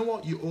to you, you know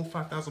what, you owe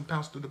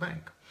 £5,000 to the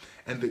bank,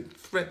 and they're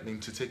threatening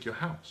to take your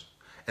house.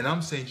 And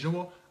I'm saying, you know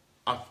what,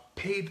 I've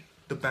paid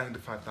the bank the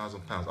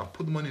 £5,000. I've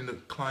put the money in the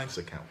client's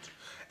account.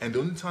 And the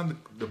only time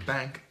the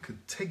bank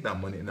could take that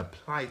money and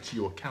apply it to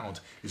your account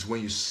is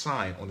when you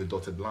sign on the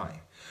dotted line.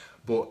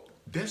 But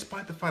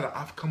despite the fact that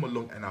I've come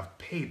along and I've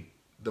paid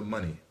the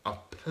money,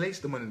 I've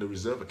placed the money in the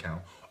reserve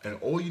account, and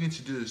all you need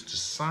to do is to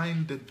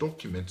sign the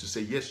document to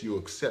say, yes, you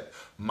accept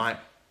my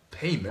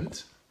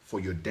payment for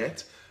your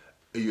debt,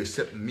 you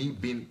accept me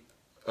being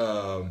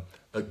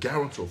a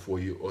guarantor for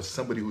you, or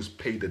somebody who's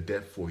paid the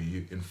debt for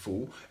you in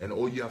full, and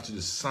all you have to do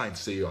is sign to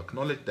say you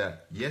acknowledge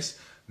that, yes,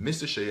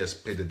 Mr. Shea has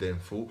paid the debt in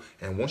full,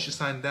 and once you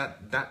sign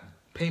that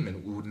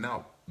payment will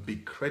now be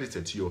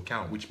credited to your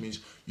account, which means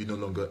you're no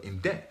longer in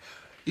debt.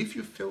 If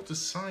you fail to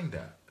sign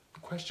that,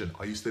 question,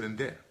 are you still in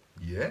debt?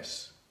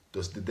 Yes.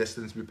 Does the debt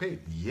still need to be paid?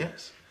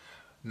 Yes.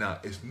 Now,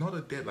 it's not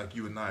a debt like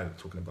you and I are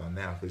talking about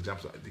now. For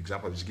example, the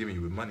example I was giving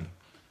you with money.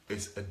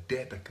 It's a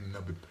debt that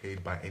cannot be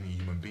paid by any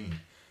human being.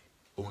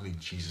 Only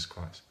Jesus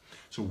Christ.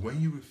 So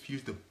when you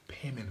refuse the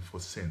payment for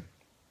sin,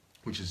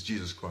 which is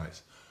Jesus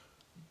Christ,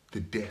 the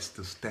debt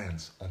still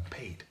stands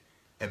unpaid.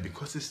 And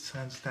because it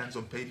stands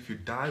unpaid, if you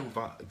die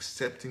without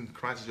accepting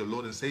Christ as your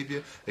Lord and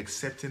Savior,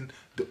 accepting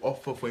the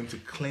offer for Him to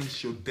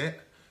cleanse your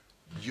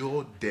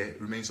debt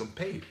remains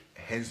unpaid.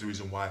 Hence the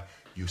reason why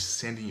you're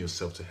sending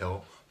yourself to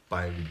hell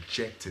by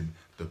rejecting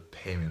the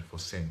payment for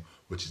sin,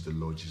 which is the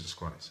Lord Jesus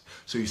Christ.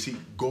 So you see,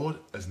 God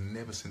has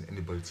never sent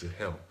anybody to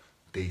hell.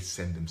 They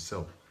send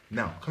themselves.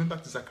 Now, coming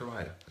back to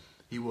Zechariah,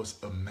 he was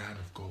a man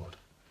of God,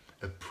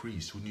 a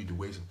priest who knew the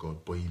ways of God,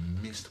 but he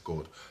missed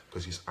God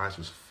because his eyes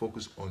was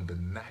focused on the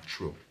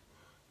natural,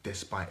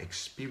 despite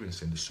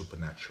experiencing the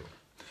supernatural.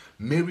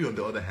 Mary, on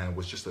the other hand,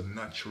 was just a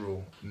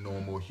natural,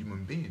 normal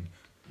human being.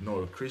 Not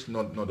a Christian,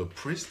 not a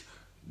priest.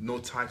 No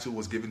title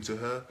was given to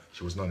her.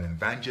 She was not an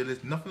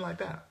evangelist, nothing like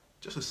that.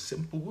 Just a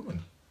simple woman,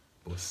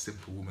 but a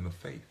simple woman of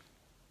faith.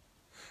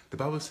 The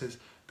Bible says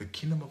the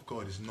kingdom of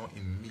God is not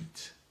in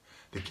meat.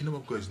 The kingdom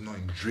of God is not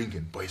in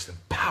drinking, but it's in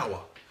power.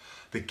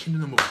 The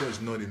kingdom of God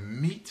is not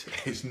in meat,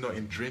 it's not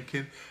in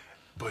drinking,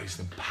 but it's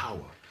in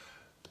power.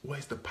 What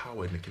is the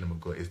power in the kingdom of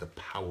God? It's the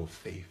power of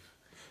faith.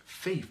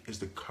 Faith is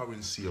the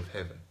currency of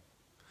heaven.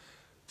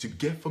 To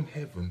get from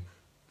heaven,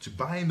 to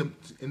buy in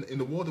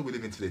the world that we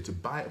live in today, to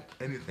buy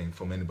anything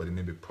from anybody,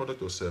 maybe a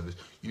product or service,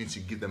 you need to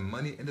give them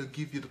money and they'll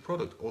give you the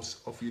product or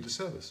offer you the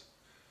service.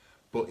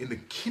 But in the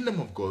kingdom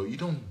of God, you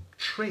don't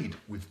trade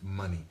with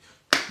money.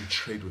 You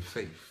trade with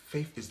faith.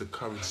 Faith is the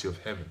currency of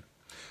heaven.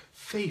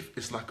 Faith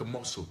is like a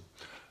muscle.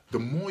 The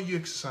more you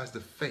exercise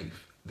the faith,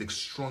 the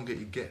stronger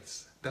it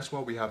gets. That's why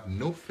we have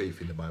no faith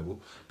in the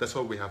Bible. That's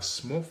why we have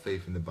small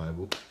faith in the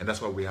Bible. And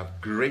that's why we have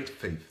great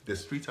faith.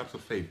 There's 3 types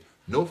of faith.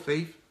 No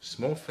faith,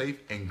 small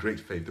faith, and great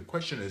faith. The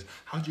question is,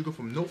 how do you go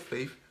from no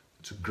faith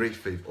to great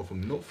faith, or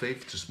from no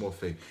faith to small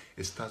faith?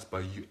 It starts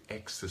by you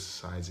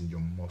exercising your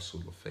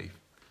muscle of faith.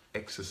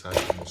 Exercise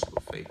your muscle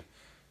of faith.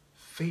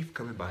 Faith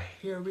coming by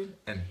hearing,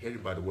 and hearing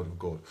by the word of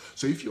God.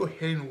 So if you're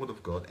hearing the word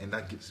of God and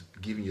that gives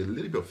giving you a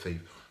little bit of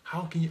faith,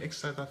 how can you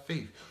exercise that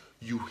faith?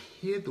 You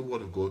hear the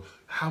word of God,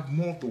 have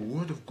more of the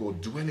word of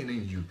God dwelling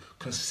in you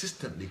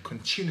consistently,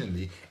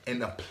 continually,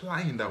 and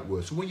applying that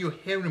word. So when you're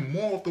hearing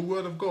more of the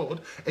word of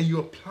God and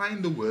you're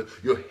applying the word,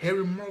 you're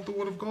hearing more of the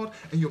word of God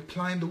and you're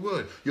applying the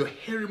word. You're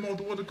hearing more of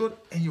the word of God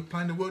and you're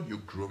applying the word, you're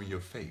growing your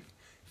faith.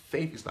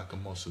 Faith is like a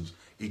muscle.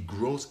 It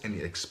grows and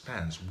it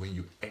expands when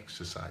you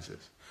exercise it.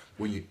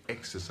 When you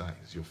exercise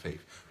your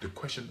faith.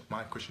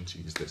 My question to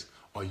you is this: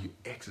 are you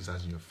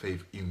exercising your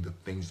faith in the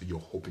things that you're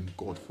hoping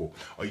God for?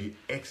 Are you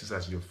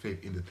exercising your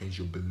faith in the things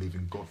you're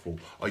believing God for?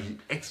 Are you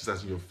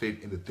exercising your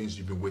faith in the things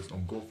you've been waiting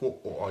on God for?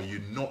 Or are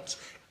you not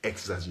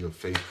exercising your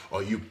faith?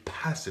 Are you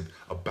passive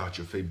about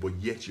your faith, but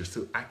yet you're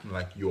still acting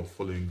like you're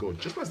following God?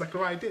 Just like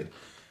Zechariah did.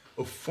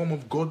 A form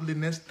of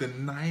godliness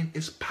denying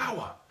its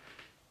power.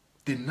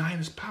 Denying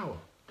its power.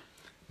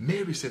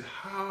 Mary said,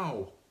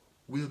 how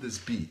will this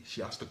be?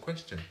 She asked the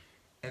question.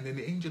 And then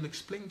the angel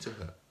explained to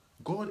her.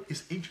 God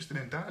is interested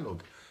in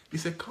dialogue. He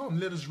said,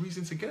 come, let us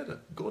reason together.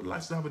 God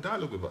likes to have a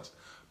dialogue with us.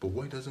 But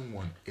what he doesn't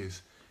want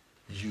is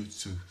you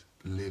to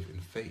live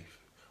in faith.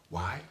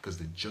 Why? Because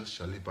the just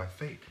shall live by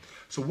faith.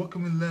 So what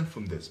can we learn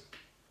from this?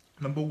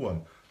 Number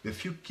one, there are a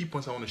few key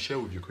points I want to share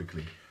with you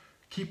quickly.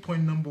 Key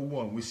point number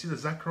one, we see that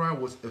Zechariah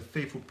was a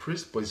faithful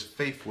priest, but his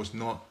faith was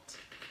not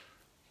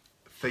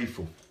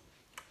faithful.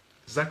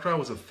 Zechariah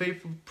was a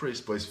faithful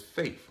priest, but his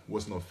faith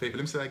was not faithful.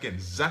 Let me say that again.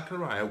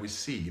 Zechariah, we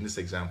see in this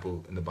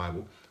example in the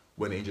Bible,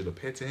 when the angel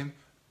appeared to him,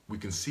 we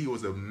can see he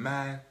was a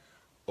man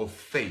of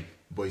faith,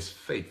 but his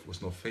faith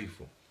was not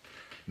faithful.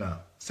 Now,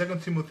 2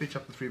 Timothy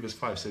chapter 3 verse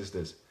 5 says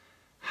this: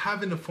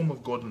 having a form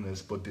of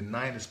godliness, but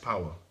denying his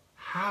power,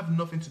 have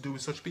nothing to do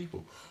with such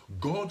people.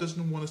 God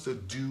doesn't want us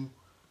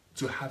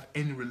to have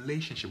any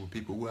relationship with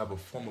people who have a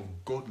form of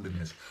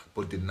godliness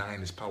but denying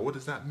his power. What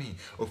does that mean?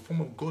 A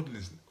form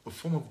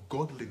of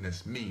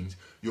godliness means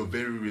you're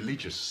very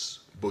religious,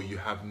 but you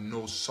have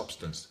no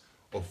substance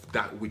of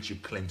that which you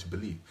claim to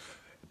believe.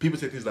 People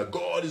say things like,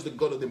 God is the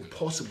God of the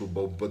impossible,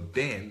 but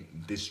then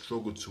they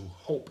struggle to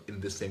hope in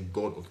the same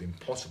God of the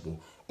impossible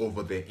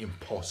over their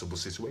impossible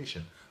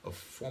situation. A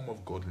form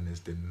of godliness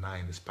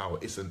denying his power.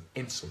 It's an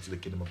insult to the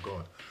kingdom of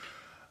God.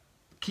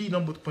 Point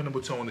number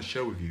 2 I want to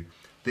share with you.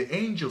 The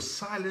angel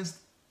silenced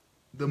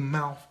the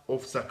mouth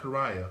of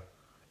Zechariah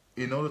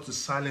in order to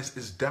silence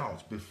his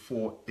doubts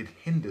before it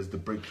hinders the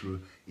breakthrough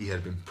he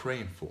had been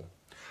praying for.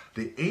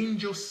 The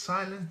angel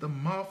silenced the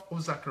mouth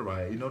of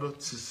Zechariah in order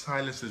to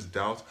silence his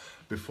doubts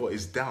before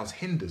his doubts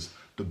hinders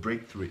the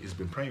breakthrough he's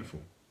been praying for.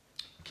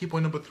 Key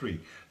point number 3.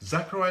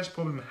 Zechariah's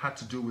problem had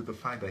to do with the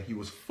fact that he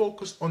was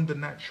focused on the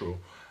natural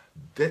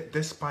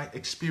despite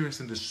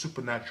experiencing the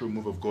supernatural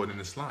move of God in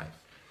his life.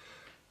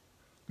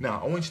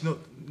 Now, I want you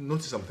to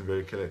notice something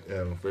very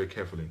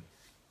carefully.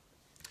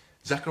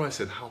 Zechariah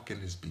said, how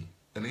can this be?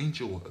 An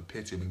angel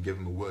appeared to him and gave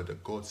him a word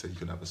that God said you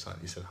can have a son.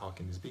 He said, how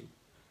can this be?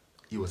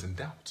 He was in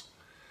doubt.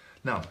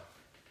 Now,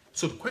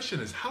 so the question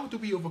is, how do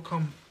we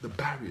overcome the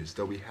barriers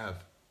that we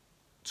have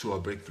to our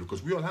breakthrough?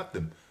 Because we all have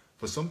them.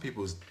 For some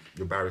people,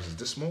 your barriers is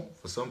this small.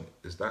 For some,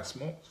 it's that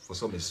small. For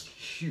some, it's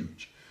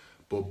huge.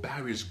 But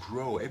barriers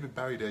grow. Every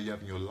barrier that you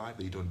have in your life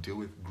that you don't deal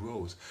with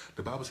grows.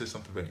 The Bible says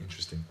something very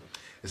interesting.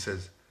 It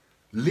says,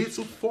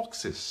 little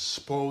foxes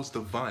spoils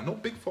the vine.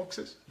 Not big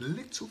foxes.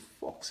 Little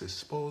foxes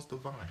spoils the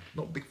vine.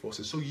 Not big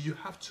foxes. So you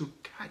have to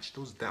catch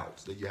those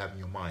doubts that you have in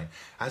your mind.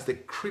 As they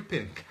creep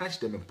in, catch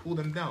them and pull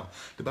them down.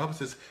 The Bible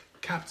says,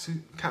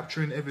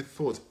 capturing every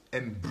thought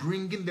and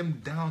bringing them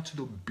down to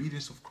the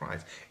obedience of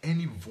Christ.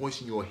 Any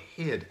voice in your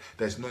head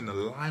that is not in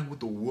line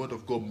with the word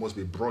of God must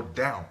be brought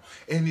down.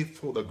 Any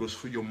thought that goes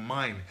through your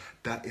mind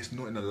that is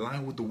not in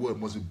line with the word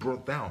must be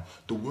brought down.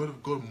 The word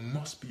of God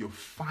must be your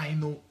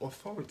final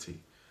authority.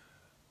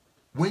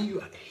 When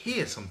you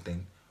hear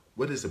something,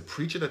 whether it's a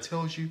preacher that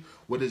tells you,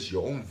 whether it's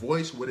your own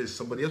voice, whether it's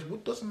somebody else,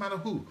 it doesn't matter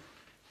who.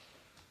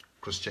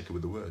 Cross-check it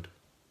with the word.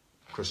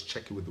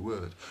 Cross-check it with the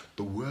word.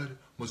 The word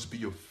must be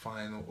your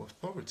final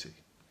authority.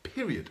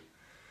 Period.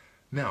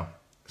 Now,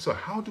 so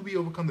how do we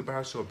overcome the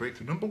barriers to our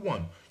breakthrough? Number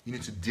 1, you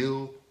need to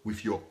deal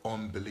with your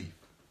unbelief.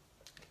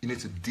 You need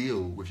to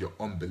deal with your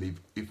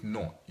unbelief. If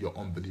not, your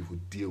unbelief will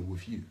deal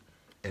with you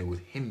and will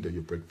hinder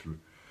your breakthrough.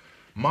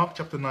 Mark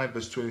chapter 9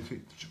 verse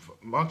 23.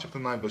 Mark chapter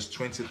 9 verse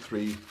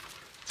 23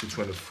 to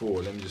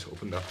 24. Let me just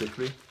open that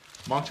quickly.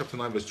 Mark chapter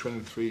 9 verse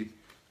 23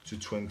 to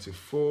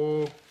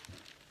 24.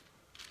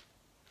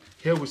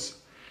 Here we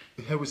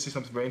see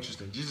something very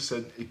interesting. Jesus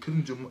said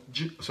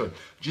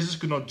Jesus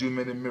could not do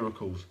many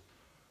miracles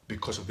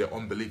because of their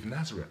unbelief in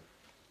Nazareth.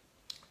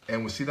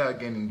 And we see that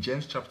again in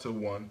James chapter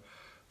 1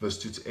 verse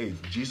 2 to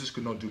 8. Jesus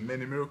could not do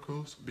many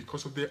miracles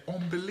because of their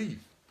unbelief.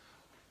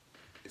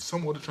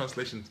 Some other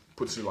translation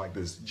puts it like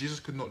this. Jesus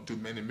could not do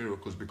many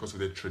miracles because of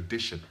their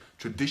tradition.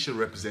 Tradition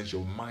represents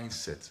your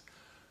mindset.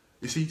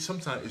 You see,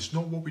 sometimes it's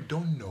not what we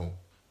don't know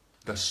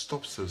that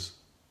stops us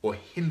or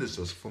hinders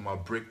us from our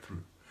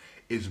breakthrough.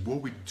 It's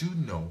what we do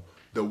know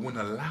that won't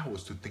allow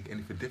us to think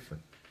anything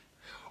different.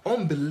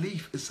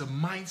 Unbelief is a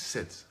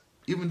mindset,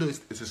 even though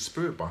it's a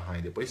spirit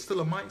behind it, but it's still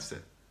a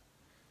mindset.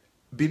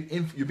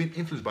 You're being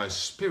influenced by a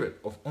spirit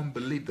of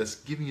unbelief that's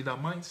giving you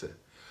that mindset.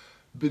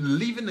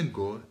 Believing in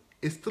God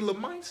is still a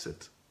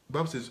mindset. The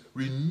Bible says,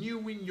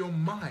 renewing your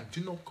mind.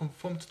 Do not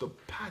conform to the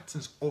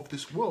patterns of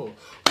this world,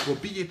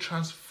 but be ye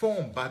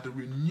transformed by the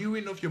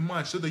renewing of your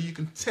mind so that you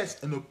can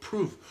test and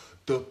approve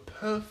the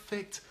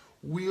perfect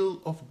will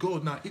of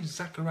God. Now, if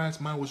Zechariah's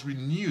mind was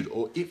renewed,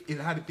 or if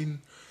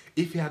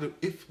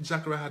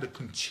Zechariah had a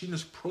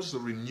continuous process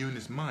of renewing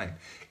his mind,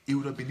 he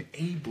would have been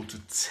able to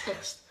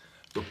test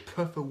the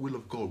perfect will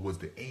of God was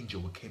the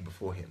angel who came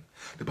before him.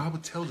 The Bible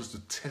tells us to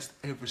test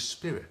every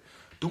spirit.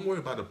 Don't worry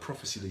about the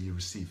prophecy that you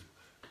receive.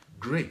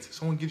 Great.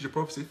 Someone gives you a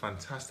prophecy,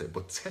 fantastic.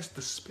 But test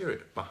the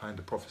spirit behind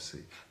the prophecy.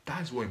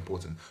 That is what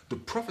important. The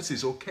prophecy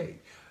is okay.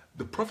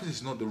 The prophecy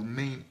is not the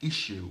main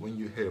issue. When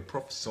you hear a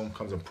prophecy, someone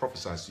comes and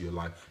prophesies to your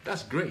life.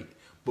 That's great.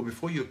 But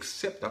before you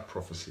accept that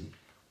prophecy,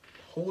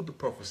 hold the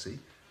prophecy,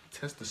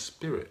 test the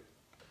spirit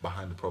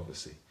behind the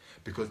prophecy.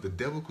 Because the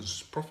devil can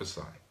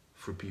prophesy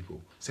through people.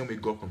 Same way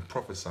God can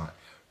prophesy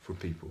through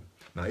people.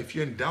 Now, if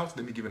you're in doubt,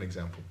 let me give an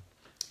example.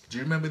 Do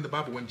you remember in the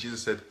Bible when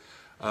Jesus said,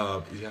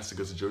 he has to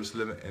go to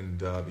Jerusalem,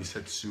 and he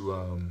said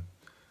to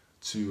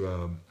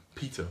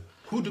Peter,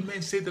 "Who do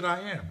men say that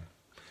I am?"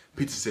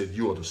 Peter said,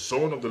 "You are the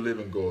Son of the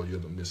living God, you're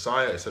the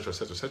Messiah, etc.,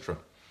 etc., etc."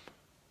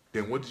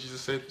 Then what did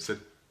Jesus say? He said,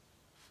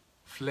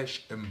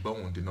 "Flesh and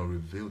bone did not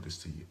reveal this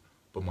to you,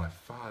 but my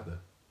Father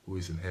who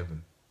is in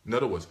heaven." In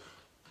other words,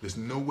 there's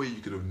no way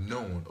you could have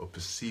known or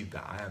perceived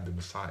that I am the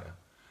Messiah.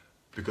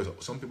 Because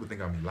some people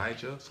think I'm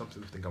Elijah, some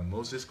people think I'm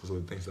Moses because of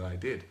the things that I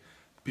did.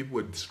 People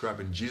were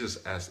describing Jesus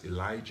as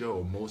Elijah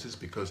or Moses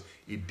because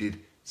he did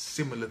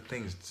similar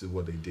things to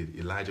what they did.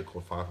 Elijah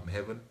called fire from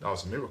heaven. That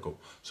was a miracle.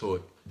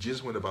 So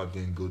Jesus went about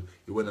doing good.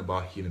 He went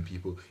about healing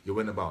people. He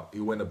went about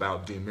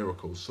doing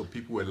miracles. So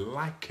people were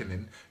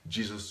likening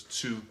Jesus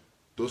to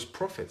those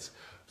prophets.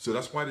 So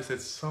that's why they said,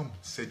 some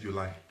said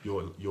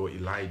you're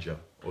Elijah,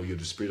 or you're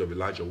the spirit of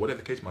Elijah, whatever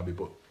the case might be.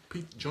 But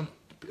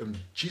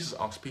Jesus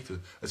asked Peter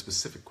a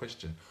specific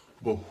question.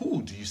 But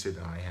who do you say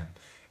that I am?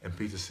 And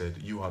Peter said,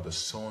 you are the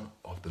Son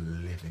of the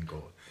living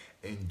God.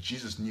 And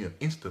Jesus knew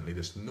instantly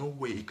there's no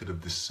way he could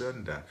have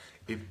discerned that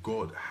if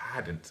God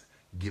hadn't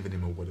given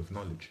him a word of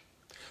knowledge.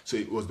 So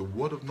it was the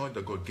word of knowledge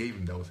that God gave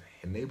him that was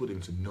enabled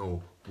him to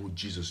know who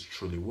Jesus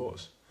truly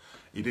was.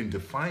 He didn't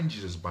define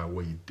Jesus by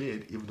what he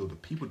did, even though the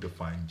people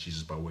defined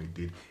Jesus by what he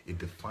did. It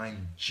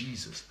defined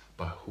Jesus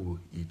by who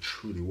he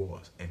truly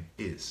was and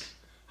is.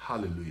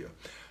 Hallelujah.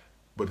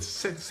 But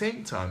at the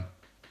same time,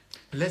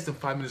 less than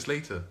 5 minutes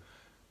later,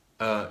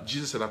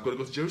 Jesus said, I've got to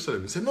go to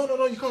Jerusalem. He said, no,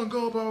 you can't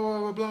go, blah, blah,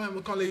 blah, blah,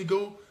 we can't let you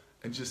go.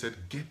 And Jesus said,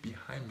 get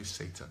behind me,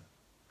 Satan.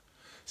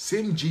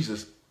 Same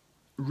Jesus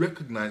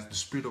recognized the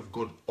Spirit of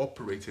God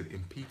operated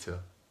in Peter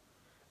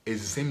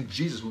is the same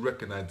Jesus who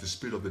recognized the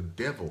spirit of the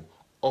devil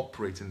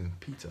operating in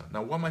Peter.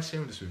 Now, why am I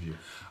sharing this with you?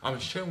 I'm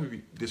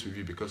sharing this with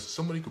you because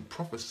somebody could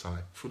prophesy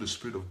through the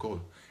Spirit of God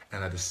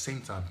and at the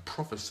same time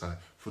prophesy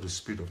through the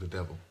spirit of the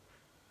devil.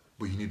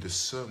 But you need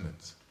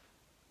discernment.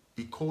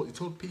 He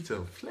told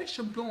Peter, flesh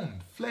and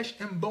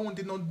bone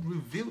did not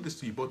reveal this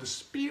to you, but the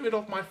Spirit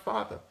of my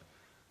Father.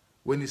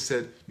 When he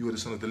said, you are the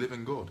Son of the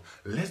living God.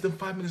 Less than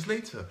 5 minutes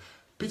later,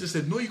 Peter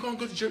said, no, you can't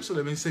go to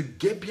Jerusalem. And he said,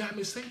 get behind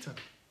me, Satan.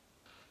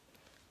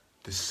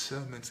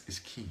 Discernment is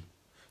key.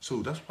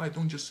 So that's why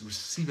don't just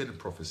receive any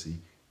prophecy.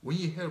 When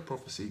you hear a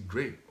prophecy,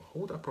 great.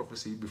 Hold that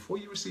prophecy. Before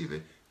you receive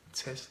it,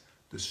 test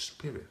the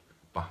spirit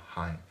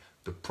behind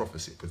the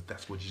prophecy. Because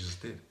that's what Jesus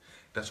did.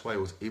 That's why he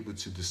was able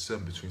to discern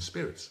between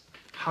spirits.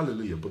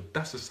 Hallelujah. But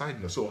that's a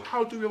side note. So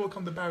how do we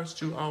overcome the barriers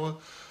to our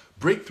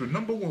breakthrough?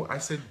 Number one, I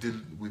said deal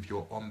with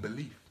your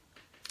unbelief.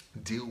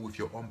 Deal with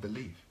your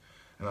unbelief.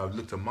 And I've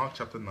looked at Mark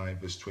chapter 9,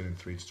 verse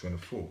 23 to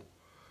 24.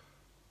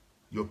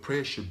 Your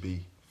prayer should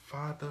be,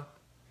 Father,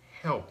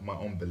 help my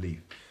unbelief.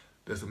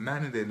 There's a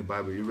man in there in the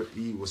Bible,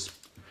 he was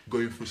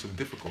going through some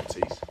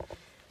difficulties.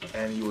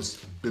 And he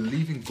was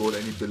believing God,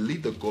 and he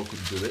believed that God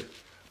could do it.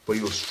 But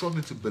he was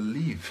struggling to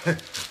believe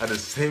at the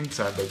same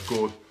time that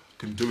God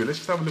can do it. Let's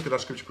just have a look at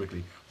that scripture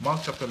quickly.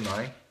 Mark chapter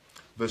 9,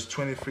 verse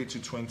 23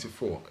 to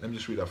 24. Let me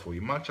just read that for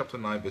you. Mark chapter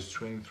 9, verse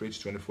 23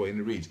 to 24, and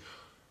it reads,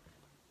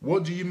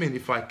 what do you mean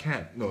if I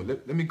can't? No,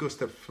 let me go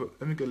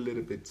let me go a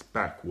little bit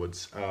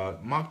backwards.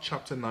 Mark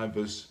chapter 9,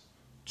 verse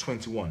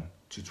 21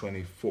 to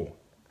 24.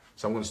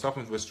 So I'm going to start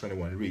from verse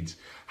 21. It reads,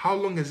 How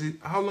long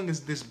has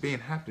this been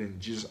happening?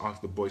 Jesus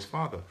asked the boy's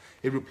father.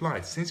 He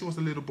replied, since he was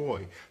a little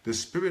boy, the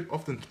spirit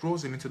often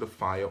throws him into the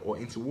fire or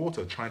into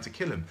water, trying to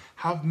kill him.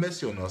 Have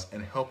mercy on us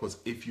and help us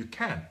if you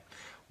can.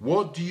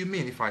 What do you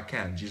mean if I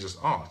can? Jesus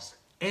asked.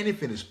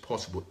 Anything is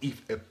possible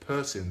if a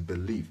person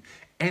believes.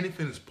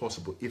 Anything is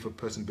possible if a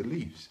person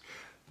believes.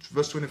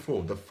 Verse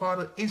 24, the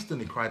father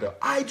instantly cried out,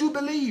 I do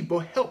believe,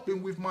 but help me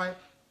with my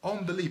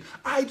unbelief.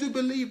 I do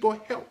believe,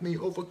 but help me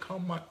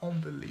overcome my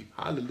unbelief.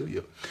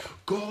 Hallelujah.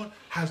 God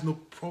has no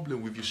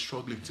problem with you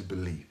struggling to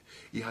believe.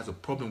 He has a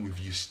problem with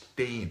you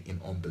staying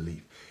in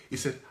unbelief. He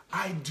said,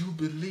 I do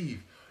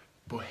believe,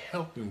 but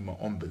help me with my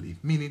unbelief.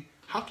 Meaning,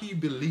 how can you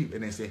believe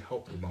and then say,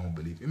 help me with my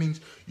unbelief? It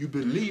means you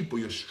believe, but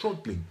you're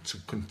struggling to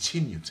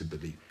continue to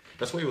believe.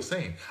 That's what he was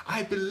saying.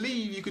 I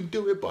believe you can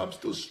do it, but I'm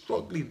still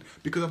struggling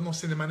because I've not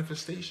seen the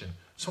manifestation.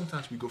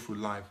 Sometimes we go through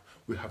life,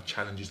 we have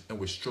challenges, and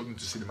we're struggling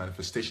to see the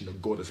manifestation that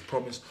God has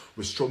promised.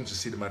 We're struggling to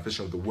see the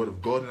manifestation of the word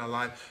of God in our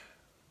life.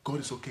 God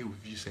is okay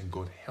with you saying,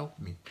 God, help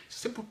me.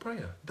 Simple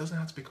prayer. It doesn't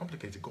have to be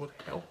complicated. God,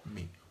 help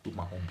me with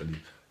my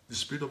unbelief. The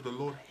Spirit of the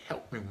Lord,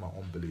 help me with my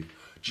unbelief.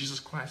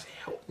 Jesus Christ,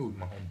 help me with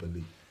my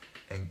unbelief.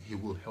 And he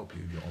will help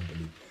you with your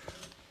unbelief.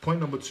 Point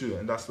number 2,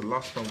 and that's the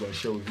last one I'm going to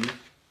share with you.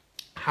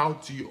 How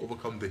do you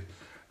overcome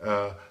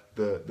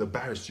the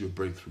barriers to your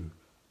breakthrough?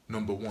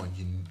 Number 1,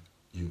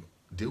 you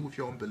deal with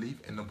your unbelief.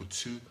 And number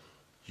 2,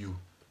 you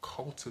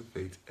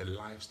cultivate a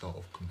lifestyle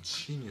of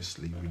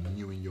continuously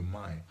renewing your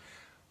mind.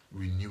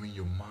 Renewing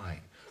your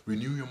mind.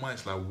 Renewing your mind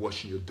is like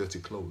washing your dirty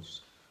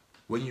clothes.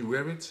 When you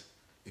wear it,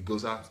 it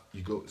goes out,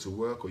 you go to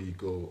work or you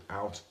go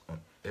out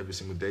every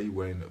single day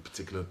wearing a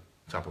particular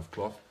type of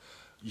cloth.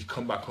 You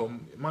come back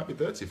home, it might be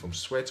dirty from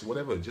sweat,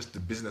 whatever, just the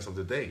business of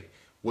the day.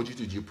 What do?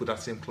 Do you put that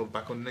same cloth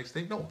back on the next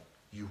day? No,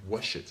 you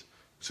wash it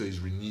so it's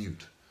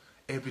renewed.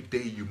 Every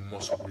day you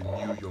must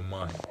renew your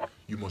mind.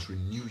 You must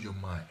renew your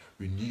mind.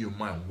 Renew your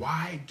mind.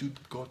 Why did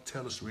God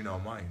tell us to renew our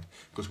mind?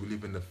 Because we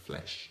live in the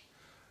flesh.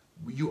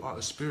 You are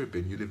a spirit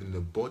being. You live in the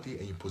body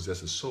and you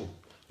possess a soul.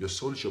 Your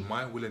soul is your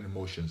mind, will, and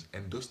emotions.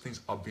 And those things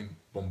are being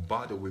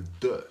bombarded with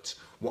dirt.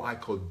 What I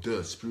call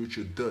dirt,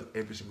 spiritual dirt,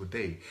 every single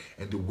day.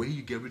 And the way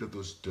you get rid of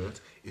those dirt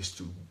is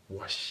to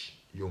wash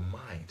your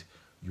mind.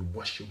 You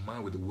wash your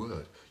mind with the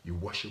word. You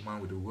wash your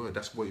mind with the word.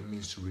 That's what it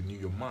means to renew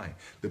your mind.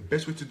 The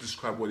best way to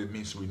describe what it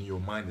means to renew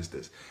your mind is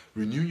this.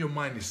 Renewing your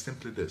mind is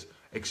simply this.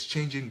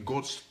 Exchanging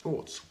God's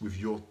thoughts with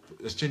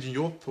exchanging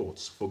your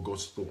thoughts for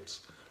God's thoughts.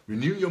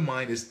 Renewing your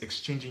mind is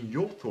exchanging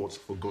your thoughts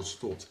for God's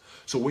thoughts.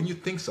 So when you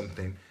think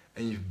something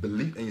and you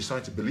believe and you're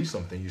starting to believe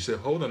something, you say,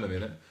 hold on a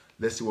minute,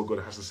 Let's see what God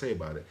has to say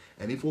about it.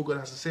 And if what God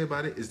has to say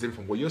about it is different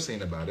from what you're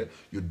saying about it,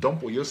 you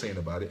dump what you're saying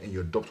about it and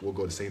you adopt what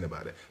God is saying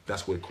about it.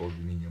 That's what it calls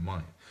renewing your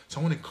mind. So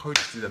I want to encourage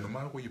you to do that. No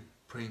matter what you're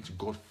praying to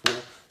God for,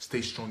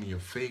 stay strong in your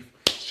faith.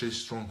 Stay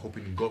strong,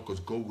 hoping in God, because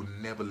God will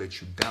never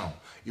let you down.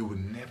 He will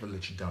never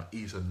let you down.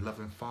 He is a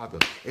loving Father.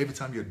 Every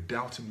time you're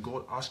doubting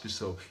God, ask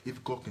yourself,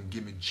 if God can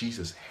give me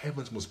Jesus,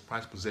 heaven's most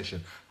prized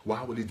possession,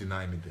 why will He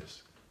deny me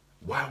this?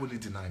 Why will He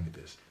deny me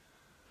this?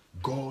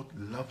 God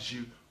loves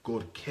you.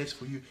 God cares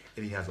for you,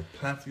 and He has a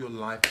plan for your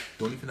life.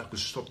 The only thing that could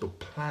stop the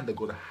plan that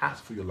God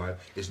has for your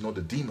life is not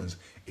the demons,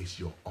 it's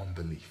your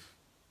unbelief.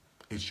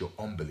 It's your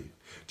unbelief.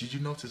 Did you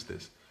notice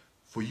this?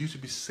 For you to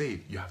be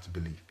saved, you have to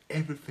believe.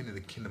 Everything in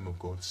the kingdom of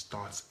God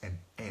starts and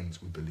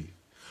ends with belief.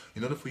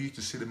 In order for you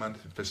to see the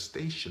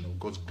manifestation of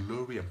God's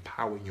glory and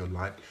power in your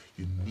life,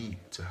 you need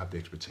to have the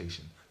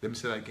expectation. Let me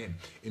say that again.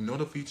 In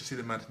order for you to see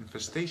the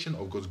manifestation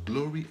of God's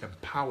glory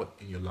and power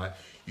in your life,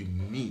 you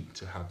need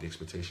to have the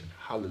expectation.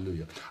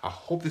 Hallelujah. I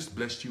hope this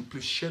blessed you.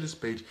 Please share this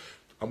page.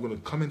 I'm going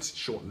to comment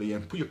shortly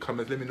and put your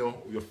comments. Let me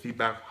know your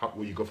feedback,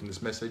 what you got from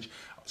this message.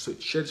 So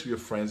share this with your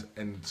friends,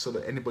 and so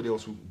that anybody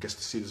else who gets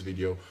to see this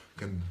video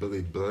can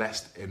be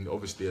blessed and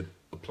obviously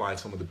apply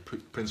some of the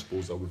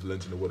principles that we've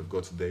learned in the Word of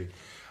God today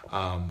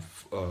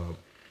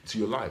to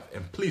your life.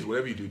 And please,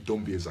 whatever you do,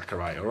 don't be a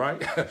Zachariah, all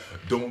right?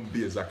 Don't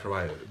be a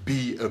Zachariah.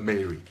 Be a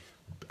Mary.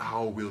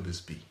 How will this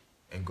be?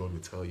 And God will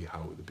tell you how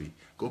it will be.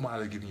 God might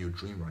have given you a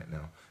dream right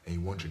now, and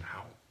you're wondering,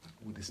 how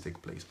will this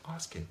take place?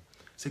 Ask Him.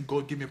 Say,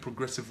 God, give me a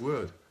progressive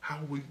word. How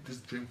will this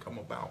dream come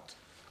about?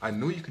 I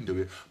know you can do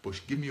it,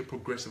 but give me a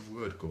progressive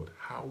word, God.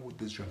 How would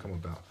this dream come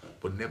about?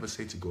 But never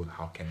say to God,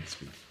 how can this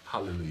be?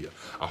 Hallelujah.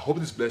 I hope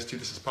this blessed you.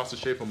 This is Pastor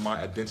Shay from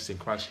My Identity in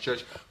Christ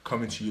Church,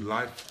 coming to you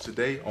live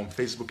today on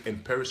Facebook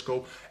and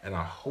Periscope. And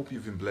I hope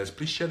you've been blessed.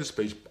 Please share this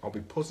page. I'll be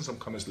posting some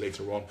comments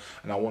later on,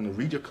 and I want to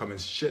read your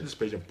comments. Share this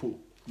page and put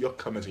your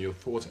comments and your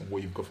thoughts on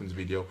what you've got from this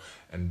video,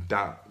 and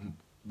that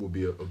will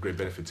be a great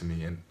benefit to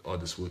me and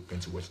others who are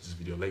going to watch this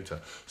video later.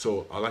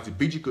 So I'd like to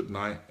bid you good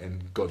night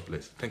and God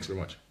bless. Thanks very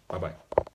much. Bye-bye.